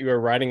beginning. is- I thought you were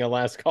writing a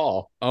last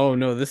call. Oh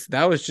no,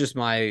 that was just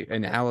my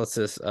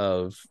analysis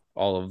of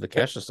all of the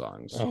Kesha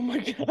songs. Oh my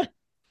god.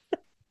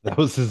 That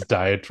was his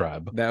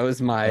diatribe. That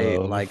was my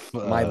Of,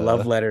 my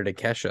love letter to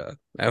Kesha.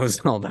 That was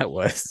all that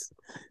was.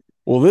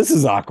 Well, this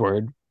is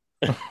awkward.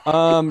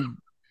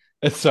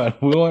 It's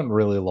we went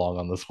really long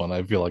on this one.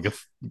 I feel like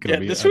it's gonna Yeah,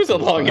 be. this was a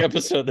absolutely long fine.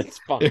 episode. That's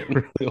It fine.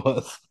 really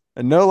was.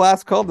 no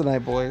last call tonight,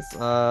 boys.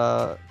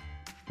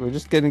 We're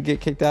just gonna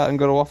get kicked out and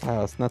go to Waffle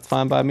House, and that's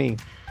fine by me.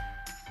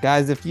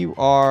 Guys, if you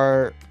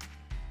are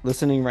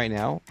listening right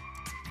now,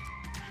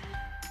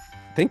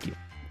 thank you.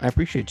 I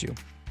appreciate you.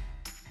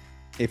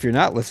 If you're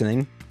not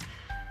listening,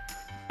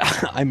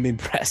 I'm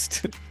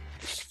impressed.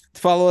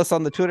 Follow us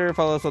on the Twitter,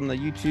 follow us on the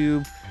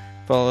YouTube,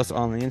 follow us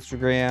on the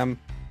Instagram,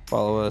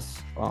 follow us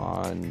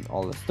on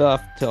all the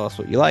stuff. Tell us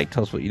what you like,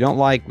 tell us what you don't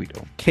like. We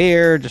don't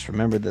care. Just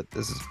remember that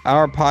this is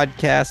our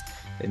podcast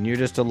and you're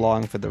just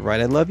along for the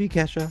ride. I love you,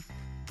 Kesha.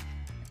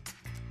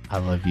 I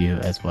love you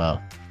as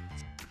well.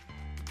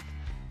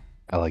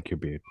 I like your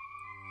beard.